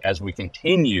address it as we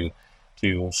continue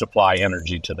to supply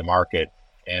energy to the market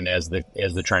and as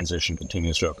the transition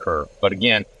continues to occur. But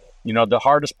again, the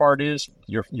hardest part is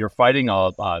you're fighting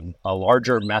a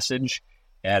larger message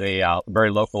at a very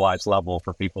localized level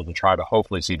for people to try to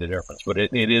hopefully see the difference. But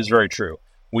it is very true.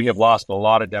 We have lost a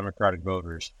lot of Democratic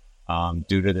voters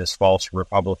due to this false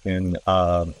Republican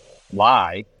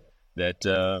lie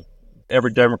that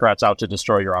every Democrat's out to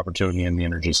destroy your opportunity in the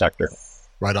energy sector.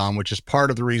 Right on, which is part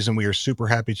of the reason we are super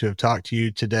happy to have talked to you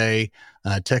today.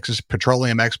 Texas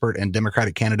petroleum expert and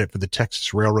Democratic candidate for the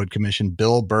Texas Railroad Commission,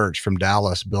 Bill Birch from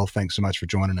Dallas. Bill, thanks so much for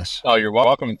joining us. Oh, you're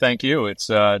welcome. Thank you. It's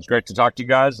great to talk to you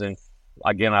guys. And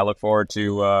again, I look forward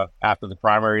to, after the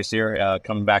primaries here,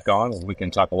 coming back on, and we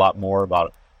can talk a lot more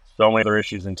about so many other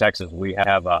issues in Texas. We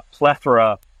have a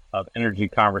plethora of energy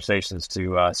conversations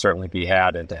to certainly be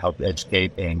had and to help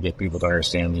educate and get people to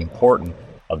understand the importance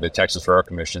of the Texas Railroad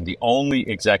Commission, the only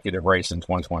executive race in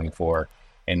 2024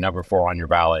 and number 4 on your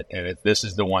ballot. And this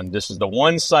is the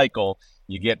one cycle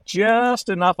you get just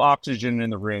enough oxygen in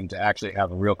the room to actually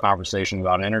have a real conversation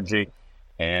about energy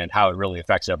and how it really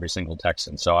affects every single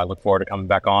Texan. So I look forward to coming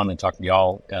back on and talking to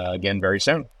y'all again very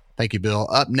soon. Thank you, Bill.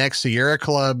 Up next, Sierra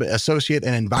Club associate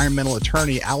and environmental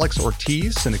attorney Alex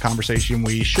Ortiz in a conversation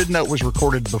we should note was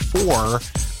recorded before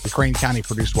the Crane County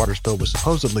produced water spill was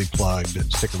supposedly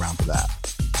plugged. Stick around for that.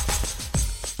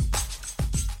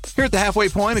 Here at the halfway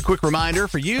point, a quick reminder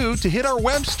for you to hit our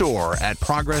web store at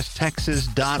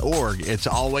progresstexas.org. It's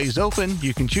always open.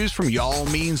 You can choose from Y'all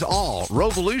Means All,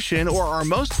 Revolution, or our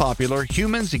most popular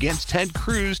Humans Against Ted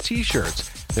Cruz t-shirts.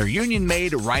 They're union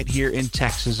made right here in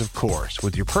Texas, of course.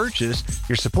 With your purchase,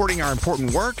 you're supporting our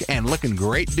important work and looking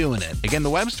great doing it. Again, the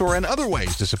web store and other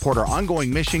ways to support our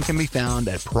ongoing mission can be found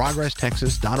at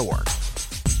progresstexas.org.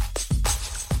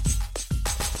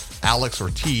 Alex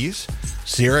Ortiz,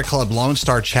 Sierra Club Lone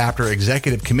Star Chapter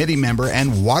Executive Committee member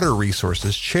and Water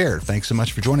Resources Chair. Thanks so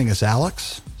much for joining us,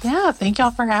 Alex. Yeah, thank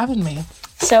y'all for having me.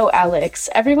 So, Alex,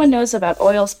 everyone knows about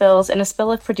oil spills, and a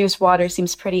spill of produced water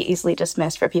seems pretty easily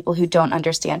dismissed for people who don't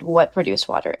understand what produced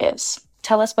water is.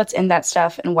 Tell us what's in that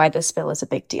stuff and why this spill is a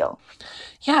big deal.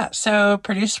 Yeah, so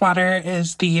produced water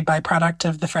is the byproduct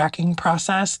of the fracking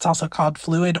process. It's also called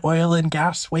fluid oil and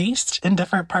gas waste in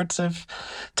different parts of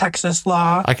Texas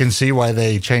law. I can see why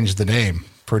they changed the name.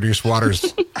 Produced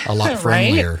water's a lot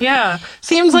friendlier. Right? Yeah,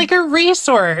 seems like a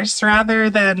resource rather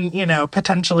than,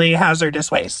 potentially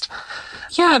hazardous waste.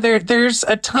 Yeah, there's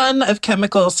a ton of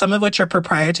chemicals, some of which are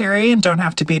proprietary and don't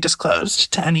have to be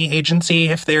disclosed to any agency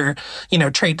if they're,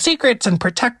 trade secrets and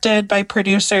protected by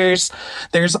producers.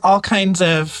 There's all kinds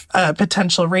of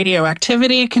potential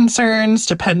radioactivity concerns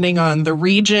depending on the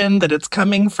region that it's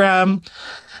coming from.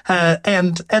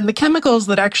 And the chemicals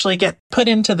that actually get put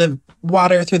into the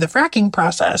water through the fracking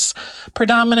process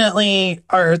predominantly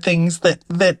are things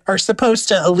that are supposed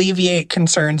to alleviate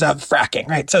concerns of fracking,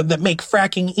 right? So that make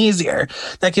fracking easier.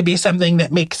 That could be something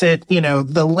that makes it,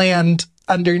 the land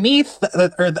underneath,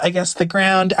 or I guess the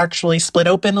ground, actually split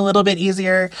open a little bit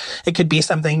easier. It could be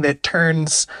something that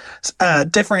turns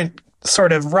different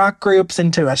sort of rock groups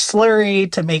into a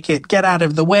slurry to make it get out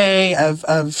of the way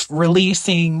of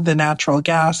releasing the natural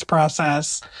gas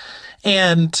process.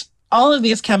 And all of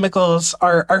these chemicals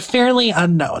are fairly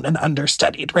unknown and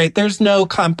understudied, right? There's no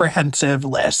comprehensive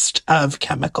list of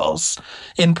chemicals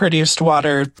in produced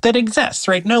water that exists,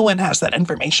 right? No one has that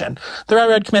information. The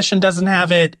Railroad Commission doesn't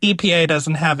have it. EPA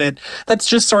doesn't have it. That's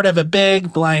just sort of a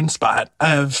big blind spot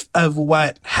of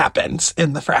what happens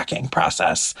in the fracking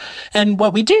process. And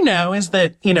what we do know is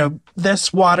that,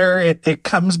 this water, it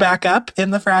comes back up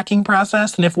in the fracking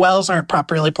process. And if wells aren't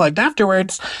properly plugged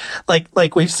afterwards,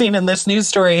 like we've seen in this news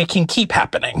story, it can keep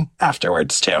happening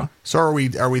afterwards too. So are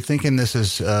we thinking this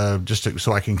is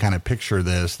so I can kind of picture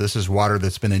this? This is water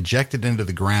that's been injected into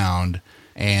the ground,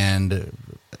 and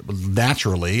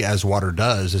naturally, as water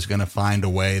does, is going to find a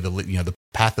way the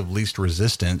path of least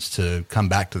resistance to come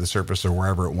back to the surface or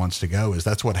wherever it wants to go. Is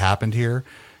that's what happened here?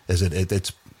 Is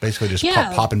it's basically just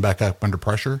popping back up under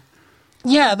pressure?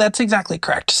 Yeah, that's exactly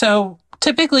correct. So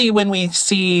typically when we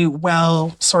see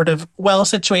well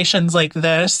situations like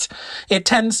this, it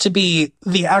tends to be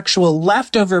the actual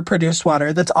leftover produced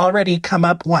water that's already come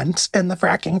up once in the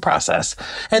fracking process.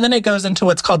 And then it goes into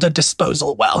what's called a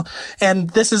disposal well. And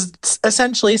this is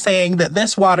essentially saying that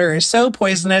this water is so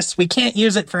poisonous, we can't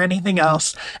use it for anything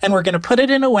else. And we're going to put it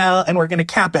in a well and we're going to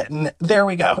cap it. And there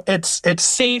we go. It's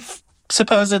safe,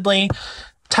 supposedly,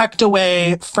 tucked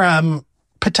away from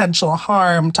potential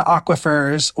harm to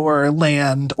aquifers or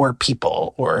land or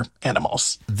people or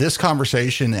animals. This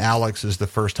conversation, Alex, is the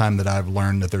first time that I've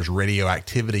learned that there's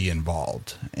radioactivity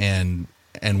involved. And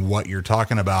what you're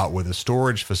talking about with a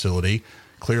storage facility,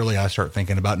 clearly I start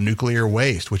thinking about nuclear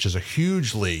waste, which is a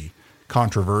hugely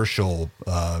controversial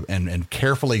and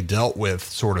carefully dealt with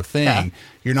sort of thing. Yeah.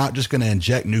 You're not just going to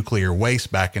inject nuclear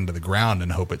waste back into the ground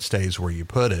and hope it stays where you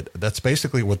put it. That's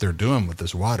basically what they're doing with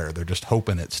this water. They're just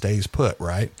hoping it stays put,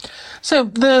 right? So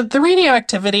the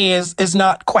radioactivity is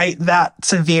not quite that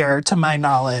severe to my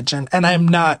knowledge. And I'm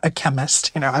not a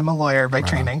chemist, I'm a lawyer by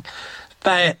training,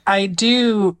 but I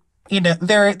do,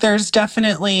 there's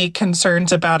definitely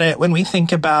concerns about it when we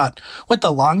think about what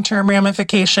the long-term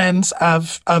ramifications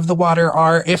of the water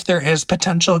are if there is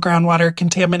potential groundwater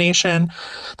contamination.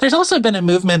 There's also been a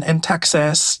movement in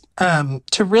Texas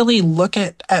to really look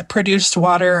at produced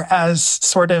water as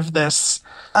sort of this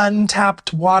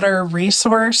untapped water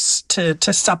resource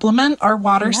to supplement our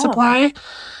water supply.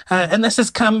 And this has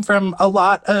come from a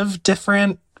lot of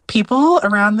different people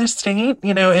around the state.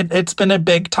 It's been a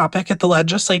big topic at the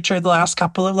legislature the last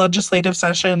couple of legislative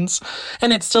sessions,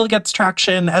 and it still gets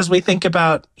traction as we think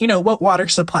about, what water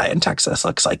supply in Texas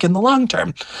looks like in the long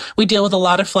term. We deal with a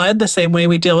lot of flood the same way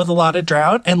we deal with a lot of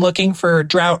drought, and looking for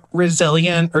drought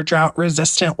resilient or drought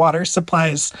resistant water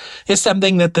supplies is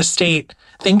something that the state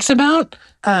thinks about.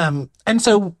 And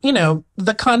so,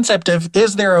 the concept of,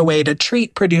 is there a way to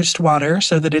treat produced water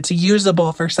so that it's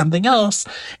usable for something else?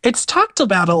 It's talked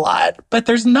about a lot, but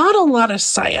there's not a lot of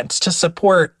science to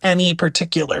support any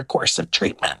particular course of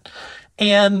treatment.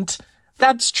 And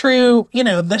that's true,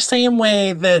 the same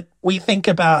way that we think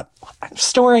about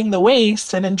storing the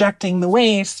waste and injecting the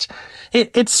waste.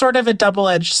 It's sort of a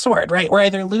double-edged sword, right? We're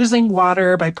either losing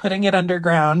water by putting it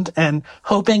underground and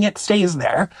hoping it stays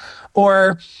there,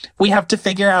 or we have to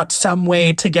figure out some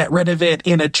way to get rid of it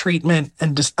in a treatment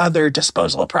and other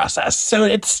disposal process. So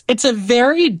it's a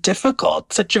very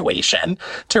difficult situation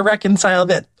to reconcile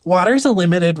that water's a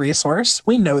limited resource.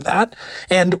 We know that.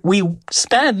 And we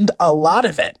spend a lot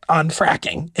of it on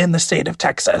fracking in the state of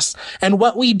Texas. And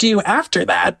what we do after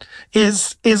that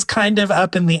is kind of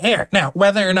up in the air. Now,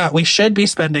 whether or not we should be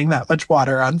spending that much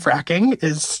water on fracking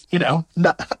is,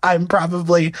 I'm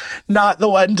probably not the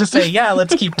one to say, yeah,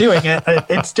 let's keep doing it.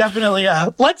 It's definitely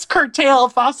let's curtail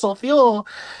fossil fuel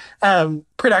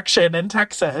production in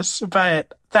Texas.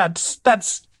 But that's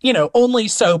only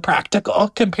so practical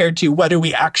compared to what do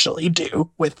we actually do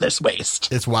with this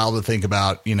waste. It's wild to think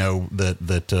about,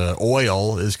 that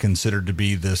oil is considered to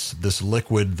be this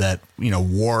liquid that,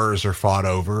 wars are fought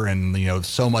over and,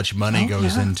 so much money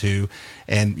goes into.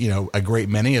 And, a great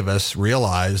many of us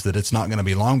realize that it's not going to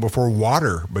be long before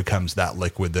water becomes that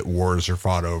liquid that wars are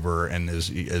fought over and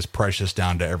is precious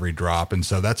down to every drop. And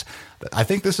so I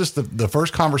think this is the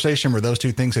first conversation where those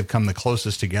two things have come the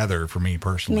closest together for me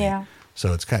personally. Yeah.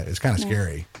 So it's kind of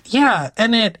scary. Yeah.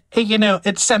 And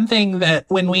it's something that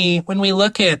when we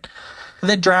look at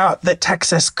the drought that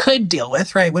Texas could deal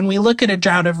with, right? When we look at a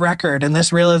drought of record and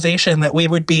this realization that we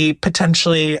would be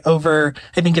potentially over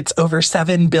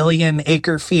 7 billion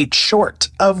acre feet short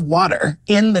of water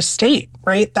in the state,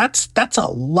 right? That's a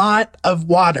lot of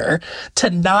water to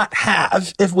not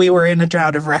have if we were in a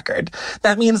drought of record.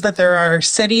 That means that there are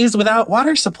cities without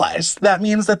water supplies. That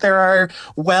means that there are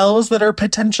wells that are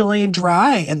potentially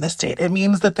dry in the state. It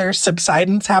means that there's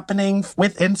subsidence happening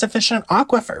with insufficient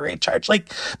aquifer recharge.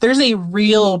 Like, there's a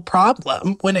real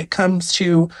problem when it comes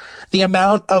to the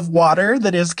amount of water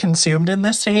that is consumed in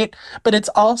the state. But it's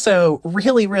also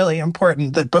really, really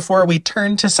important that before we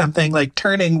turn to something like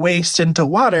turning waste into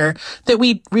water, that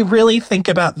we really think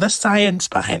about the science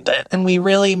behind it. And we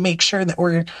really make sure that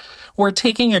we're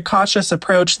taking a cautious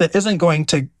approach that isn't going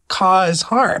to cause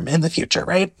harm in the future,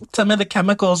 right? Some of the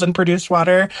chemicals in produced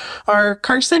water are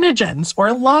carcinogens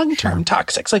or long-term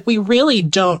toxics. Like, we really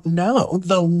don't know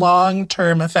the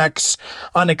long-term effects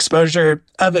on exposure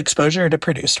to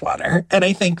produced water. And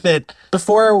I think that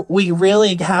before we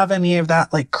really have any of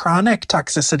that like chronic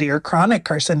toxicity or chronic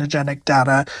carcinogenic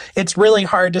data, it's really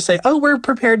hard to say, oh, we're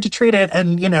prepared to treat it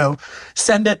and,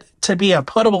 send it to be a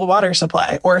potable water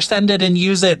supply, or send it and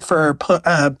use it for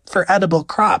edible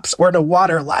crops or to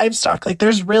water livestock. Like,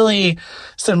 there's really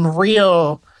some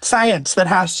real science that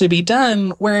has to be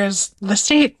done, whereas the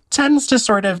state tends to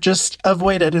sort of just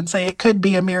avoid it and say it could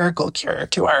be a miracle cure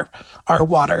to our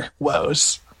water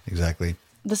woes. Exactly.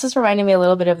 This is reminding me a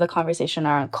little bit of the conversation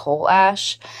around coal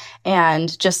ash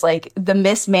and just like the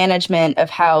mismanagement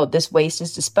of how this waste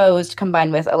is disposed,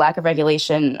 combined with a lack of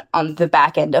regulation on the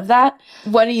back end of that.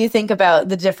 What do you think about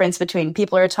the difference between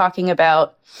people are talking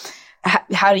about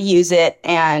how to use it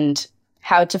and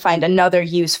how to find another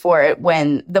use for it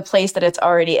when the place that it's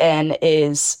already in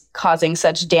is causing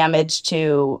such damage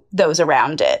to those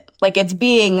around it? Like, it's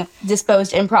being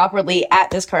disposed improperly at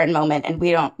this current moment, and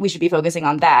we should be focusing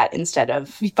on that instead of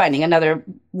finding another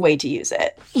way to use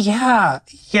it. Yeah.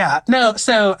 No,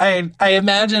 so I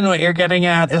imagine what you're getting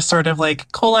at is sort of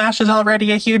like, coal ash is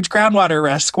already a huge groundwater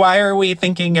risk. Why are we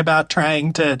thinking about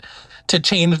trying to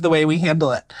change the way we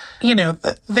handle it?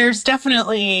 There's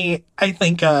definitely, I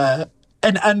think,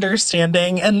 an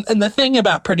understanding. And the thing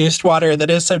about produced water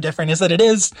that is so different is that it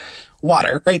is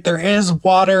water, right? There is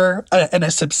water and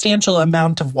a substantial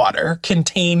amount of water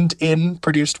contained in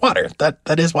produced water.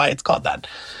 That is why it's called that.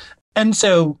 And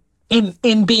so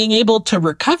in being able to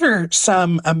recover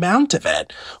some amount of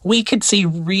it, we could see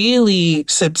really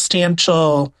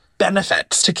substantial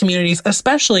benefits to communities,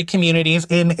 especially communities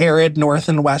in arid North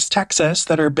and West Texas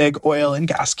that are big oil and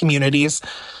gas communities.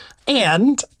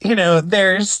 And,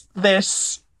 there's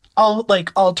this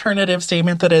alternative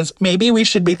statement that is, maybe we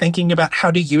should be thinking about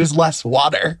how to use less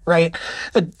water, right?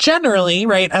 But generally,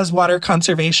 right, as water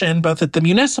conservation, both at the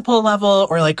municipal level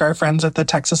or like our friends at the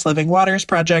Texas Living Waters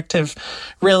Project have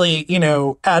really,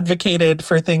 advocated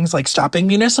for things like stopping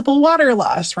municipal water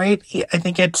loss, right? I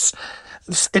think it's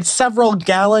several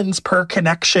gallons per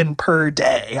connection per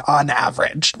day on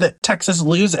average that Texas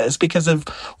loses because of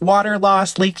water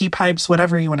loss, leaky pipes,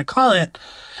 whatever you want to call it.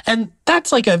 And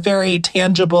that's like a very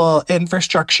tangible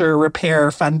infrastructure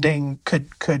repair funding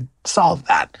could solve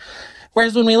that.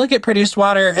 Whereas when we look at produced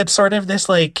water, it's sort of this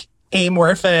like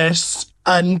amorphous,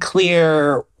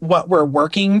 unclear what we're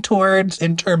working towards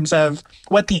in terms of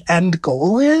what the end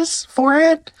goal is for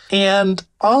it, and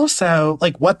also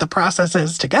like what the process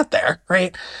is to get there,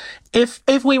 right?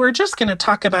 If we were just going to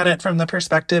talk about it from the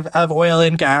perspective of oil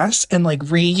and gas and like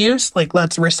reuse, like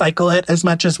let's recycle it as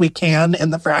much as we can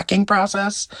in the fracking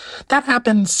process, that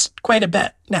happens quite a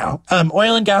bit now.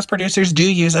 Oil and gas producers do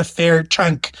use a fair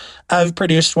chunk of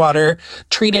produced water,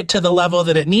 treat it to the level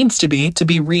that it needs to be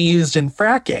reused in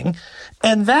fracking.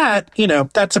 And that,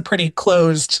 that's a pretty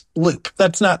closed loop.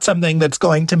 That's not something that's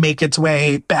going to make its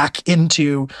way back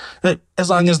into as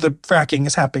long as the fracking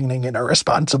is happening in a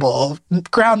responsible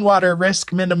groundwater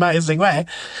risk minimizing way.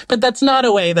 But that's not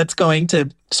a way that's going to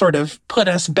sort of put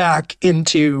us back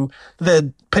into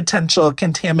the potential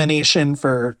contamination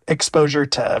for exposure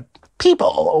to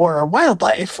people or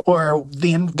wildlife or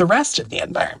the rest of the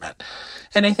environment.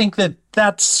 And I think that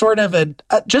that's sort of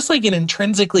just like an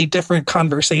intrinsically different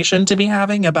conversation to be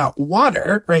having about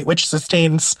water, right, which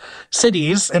sustains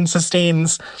cities and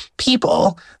sustains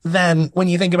people, than when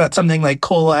you think about something like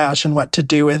coal ash and what to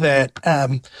do with it.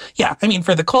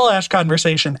 For the coal ash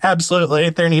conversation, absolutely,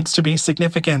 there needs to be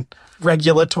significant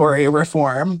regulatory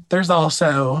reform. There's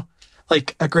also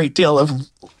like a great deal of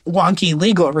wonky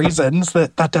legal reasons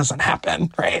that doesn't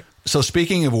happen, right? So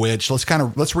speaking of which, let's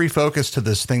refocus to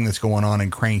this thing that's going on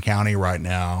in Crane County right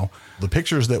now. The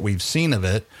pictures that we've seen of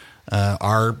it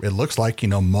it looks like,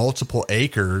 multiple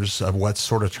acres of what's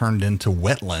sort of turned into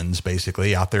wetlands,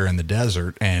 basically out there in the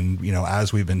desert. And,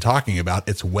 as we've been talking about,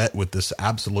 it's wet with this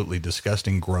absolutely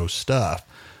disgusting, gross stuff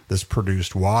this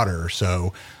produced water.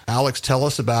 So, Alex, tell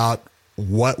us about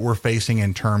what we're facing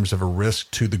in terms of a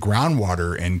risk to the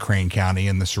groundwater in Crane County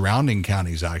and the surrounding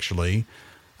counties, actually.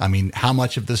 I mean, how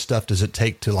much of this stuff does it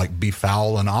take to like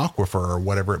befoul an aquifer or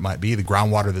whatever it might be, the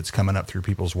groundwater that's coming up through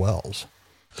people's wells?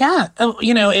 Yeah,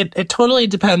 it totally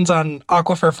depends on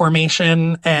aquifer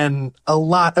formation and a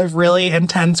lot of really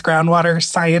intense groundwater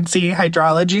science-y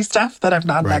hydrology stuff that I'm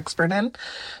not an expert in.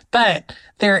 But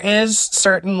there is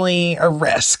certainly a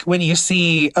risk when you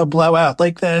see a blowout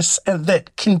like this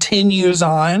that continues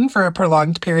on for a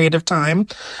prolonged period of time,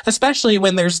 especially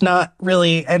when there's not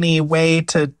really any way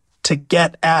to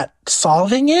get at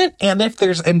solving it, and if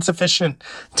there's insufficient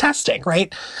testing,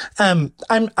 right? I'm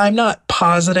not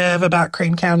positive about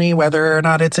Crane County, whether or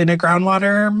not it's in a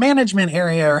groundwater management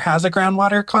area or has a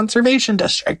groundwater conservation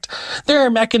district. There are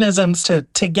mechanisms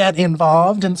to get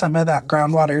involved in some of that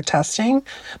groundwater testing,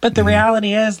 but the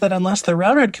reality is that unless the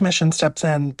Railroad Commission steps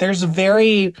in, there's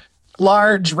very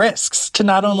large risks to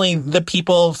not only the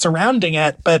people surrounding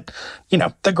it, but,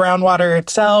 the groundwater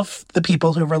itself, the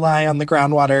people who rely on the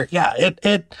groundwater. Yeah,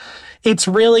 it's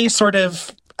really sort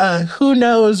of who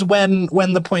knows when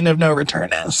the point of no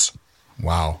return is.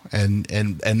 Wow. And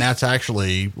that's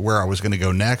actually where I was going to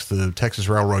go next. The Texas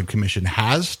Railroad Commission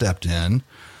has stepped in,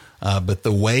 but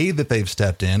the way that they've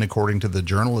stepped in, according to the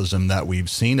journalism that we've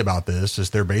seen about this, is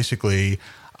they're basically,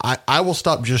 I will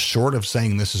stop just short of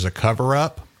saying this is a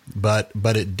cover-up,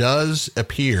 but it does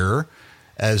appear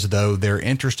as though they're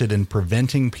interested in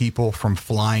preventing people from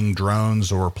flying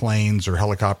drones or planes or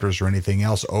helicopters or anything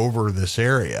else over this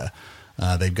area.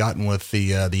 They've gotten with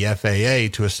the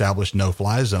FAA to establish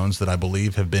no-fly zones that I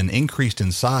believe have been increased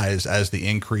in size as the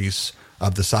increase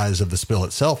of the size of the spill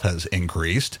itself has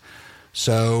increased.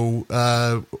 So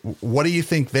what do you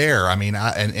think there? I mean,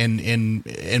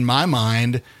 in my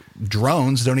mind,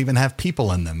 drones don't even have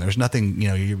people in them. There's nothing,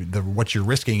 what you're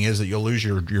risking is that you'll lose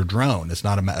your drone. It's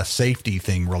not a safety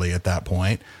thing really at that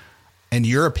point. In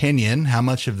your opinion, how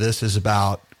much of this is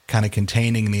about kind of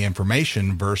containing the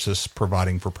information versus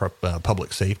providing for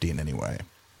public safety in any way?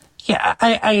 Yeah,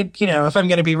 I if I'm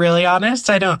going to be really honest,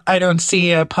 I don't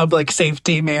see a public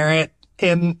safety merit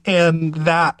in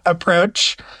that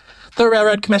approach. The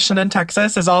Railroad Commission in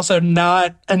Texas is also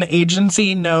not an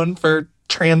agency known for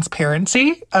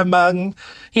transparency among,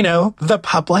 the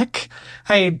public.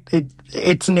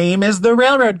 Its name is the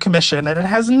Railroad Commission, and it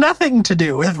has nothing to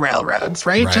do with railroads,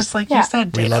 right? Just like you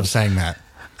said, Dana. We love saying that.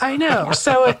 I know.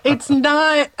 So it's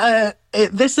not,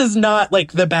 this is not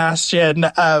like the bastion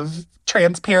of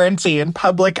transparency and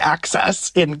public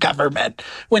access in government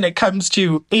when it comes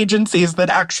to agencies that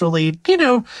actually,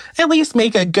 at least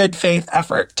make a good faith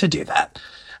effort to do that.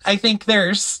 I think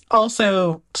there's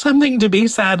also something to be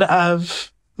said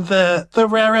of the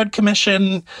Railroad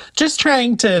Commission just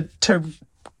trying to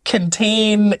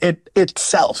contain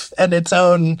itself and its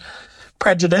own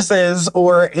prejudices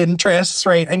or interests,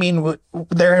 right? I mean,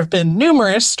 there have been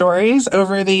numerous stories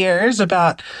over the years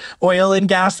about oil and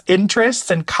gas interests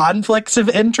and conflicts of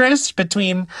interest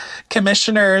between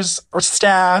commissioners or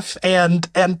staff and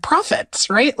profits,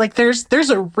 right? Like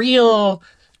there's a real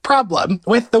problem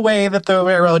with the way that the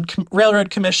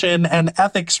Railroad Commission and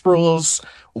ethics rules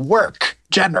work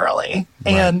generally.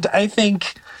 Right. And I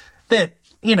think that,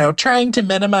 trying to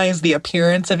minimize the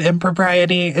appearance of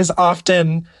impropriety is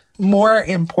often more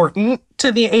important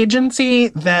to the agency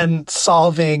than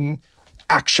solving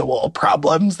actual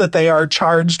problems that they are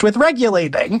charged with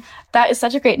regulating. That is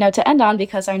such a great note to end on,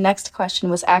 because our next question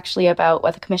was actually about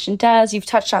what the commission does. You've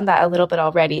touched on that a little bit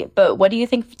already, but what do you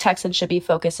think Texans should be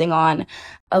focusing on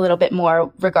a little bit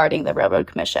more regarding the Railroad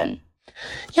Commission?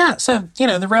 Yeah, so,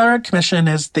 the Railroad Commission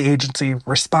is the agency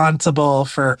responsible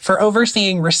for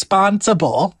overseeing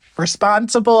responsible,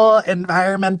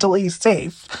 environmentally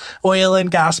safe oil and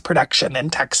gas production in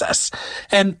Texas.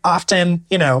 And often,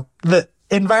 the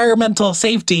environmental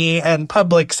safety and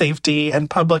public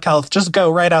health just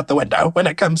go right out the window when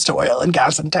it comes to oil and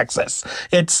gas in Texas.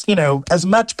 It's, as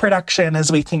much production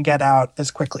as we can get out as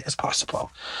quickly as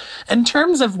possible. In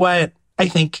terms of what I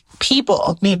think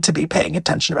people need to be paying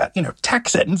attention about,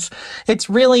 Texans, it's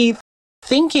really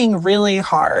thinking really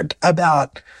hard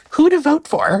about who to vote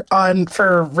for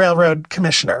railroad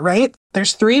commissioner, right?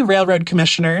 There's 3 railroad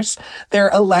commissioners. They're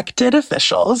elected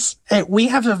officials. We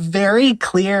have a very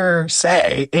clear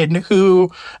say in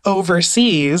who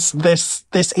oversees this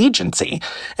agency.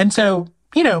 And so,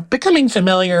 becoming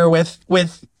familiar with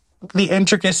the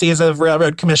intricacies of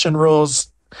Railroad Commission rules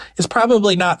is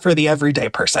probably not for the everyday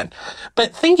person.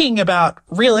 But thinking about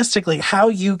realistically how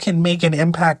you can make an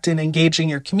impact in engaging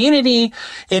your community,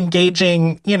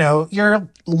 engaging, your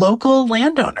local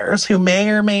landowners who may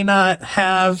or may not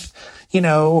have,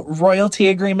 royalty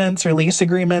agreements or lease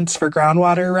agreements for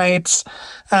groundwater rights.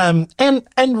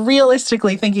 And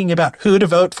realistically thinking about who to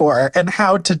vote for and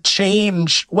how to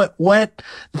change what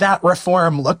that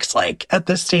reform looks like at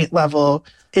the state level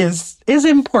is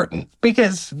important,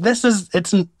 because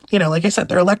it's like I said,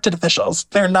 they're elected officials.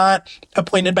 They're not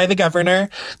appointed by the governor.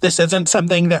 This isn't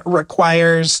something that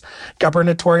requires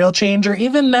gubernatorial change or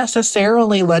even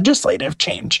necessarily legislative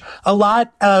change. A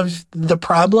lot of the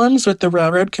problems with the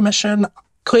Railroad Commission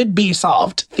could be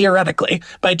solved theoretically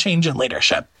by change in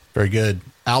leadership. Very good.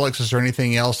 Alex, is there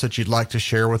anything else that you'd like to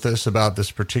share with us about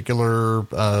this particular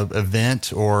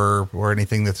event or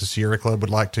anything that the Sierra Club would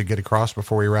like to get across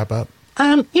before we wrap up?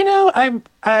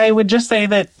 I would just say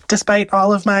that despite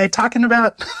all of my talking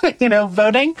about,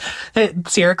 voting,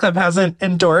 Sierra Club hasn't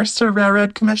endorsed a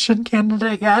Railroad Commission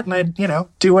candidate yet. And I,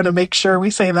 do want to make sure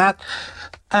we say that.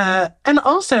 And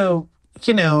also,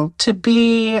 to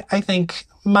be, I think,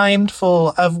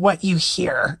 mindful of what you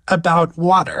hear about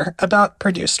water, about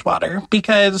produced water,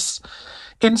 because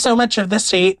in so much of the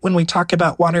state, when we talk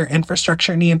about water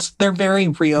infrastructure needs, they're very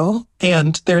real,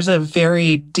 and there's a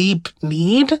very deep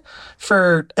need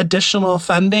for additional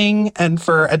funding and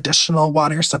for additional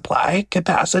water supply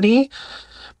capacity.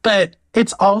 But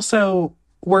it's also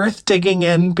worth digging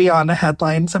in beyond a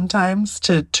headline sometimes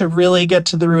to really get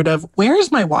to the root of, where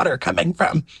is my water coming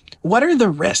from? What are the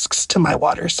risks to my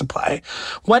water supply?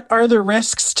 What are the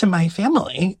risks to my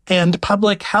family and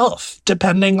public health,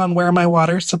 depending on where my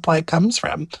water supply comes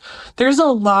from? There's a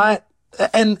lot,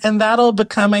 and that'll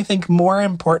become, I think, more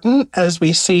important as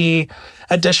we see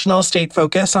additional state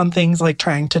focus on things like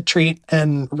trying to treat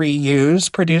and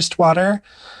reuse produced water.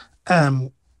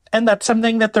 And that's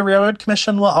something that the Railroad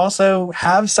Commission will also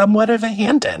have somewhat of a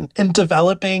hand in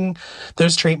developing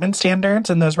those treatment standards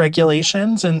and those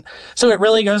regulations. And so it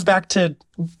really goes back to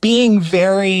being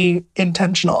very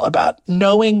intentional about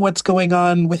knowing what's going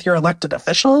on with your elected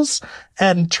officials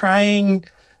and trying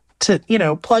to,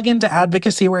 plug into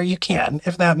advocacy where you can.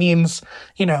 If that means,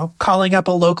 calling up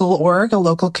a local org, a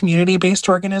local community-based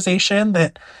organization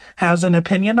that has an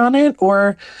opinion on it,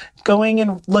 or going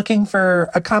and looking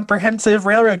for a comprehensive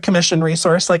Railroad Commission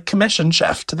resource like Commission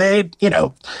Shift. They,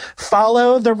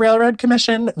 follow the Railroad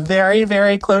Commission very,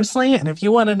 very closely. And if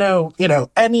you want to know,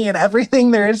 any and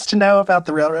everything there is to know about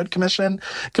the Railroad Commission,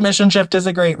 Commission Shift is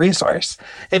a great resource.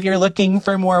 If you're looking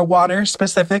for more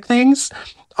water-specific things,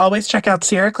 always check out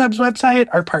Sierra Club's website,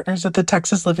 our partners at the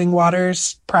Texas Living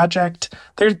Waters Project.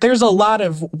 There's a lot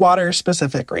of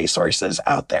water-specific resources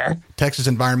out there. Texas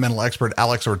environmental expert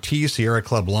Alex Ortiz, Sierra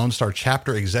Club Lone Star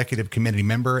Chapter Executive Committee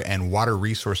Member and Water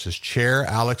Resources Chair.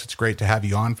 Alex, it's great to have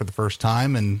you on for the first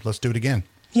time, and let's do it again.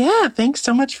 Yeah, thanks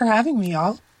so much for having me,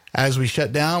 y'all. As we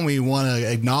shut down, we want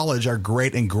to acknowledge our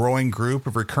great and growing group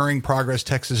of recurring Progress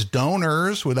Texas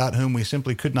donors, without whom we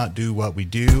simply could not do what we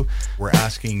do. We're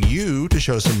asking you to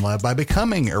show some love by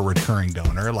becoming a recurring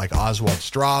donor, like Oswald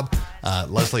Straub,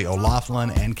 Leslie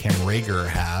O'Laughlin, and Kim Rager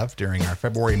have during our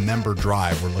February member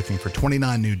drive. We're looking for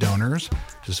 29 new donors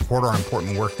to support our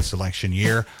important work this election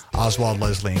year. Oswald,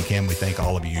 Leslie, and Kim, we thank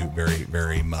all of you very,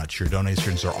 very much. Your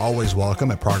donations are always welcome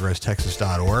at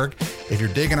ProgressTexas.org. If you're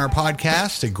digging our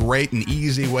podcast, a great and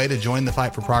easy way to join the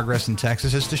fight for progress in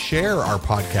Texas is to share our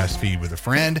podcast feed with a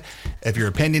friend. If you're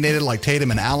opinionated like Tatum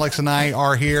and Alex and I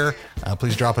are here,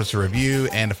 please drop us a review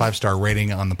and a 5-star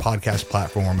rating on the podcast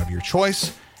platform of your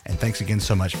choice. And thanks again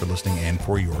so much for listening and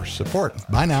for your support.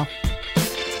 Bye now.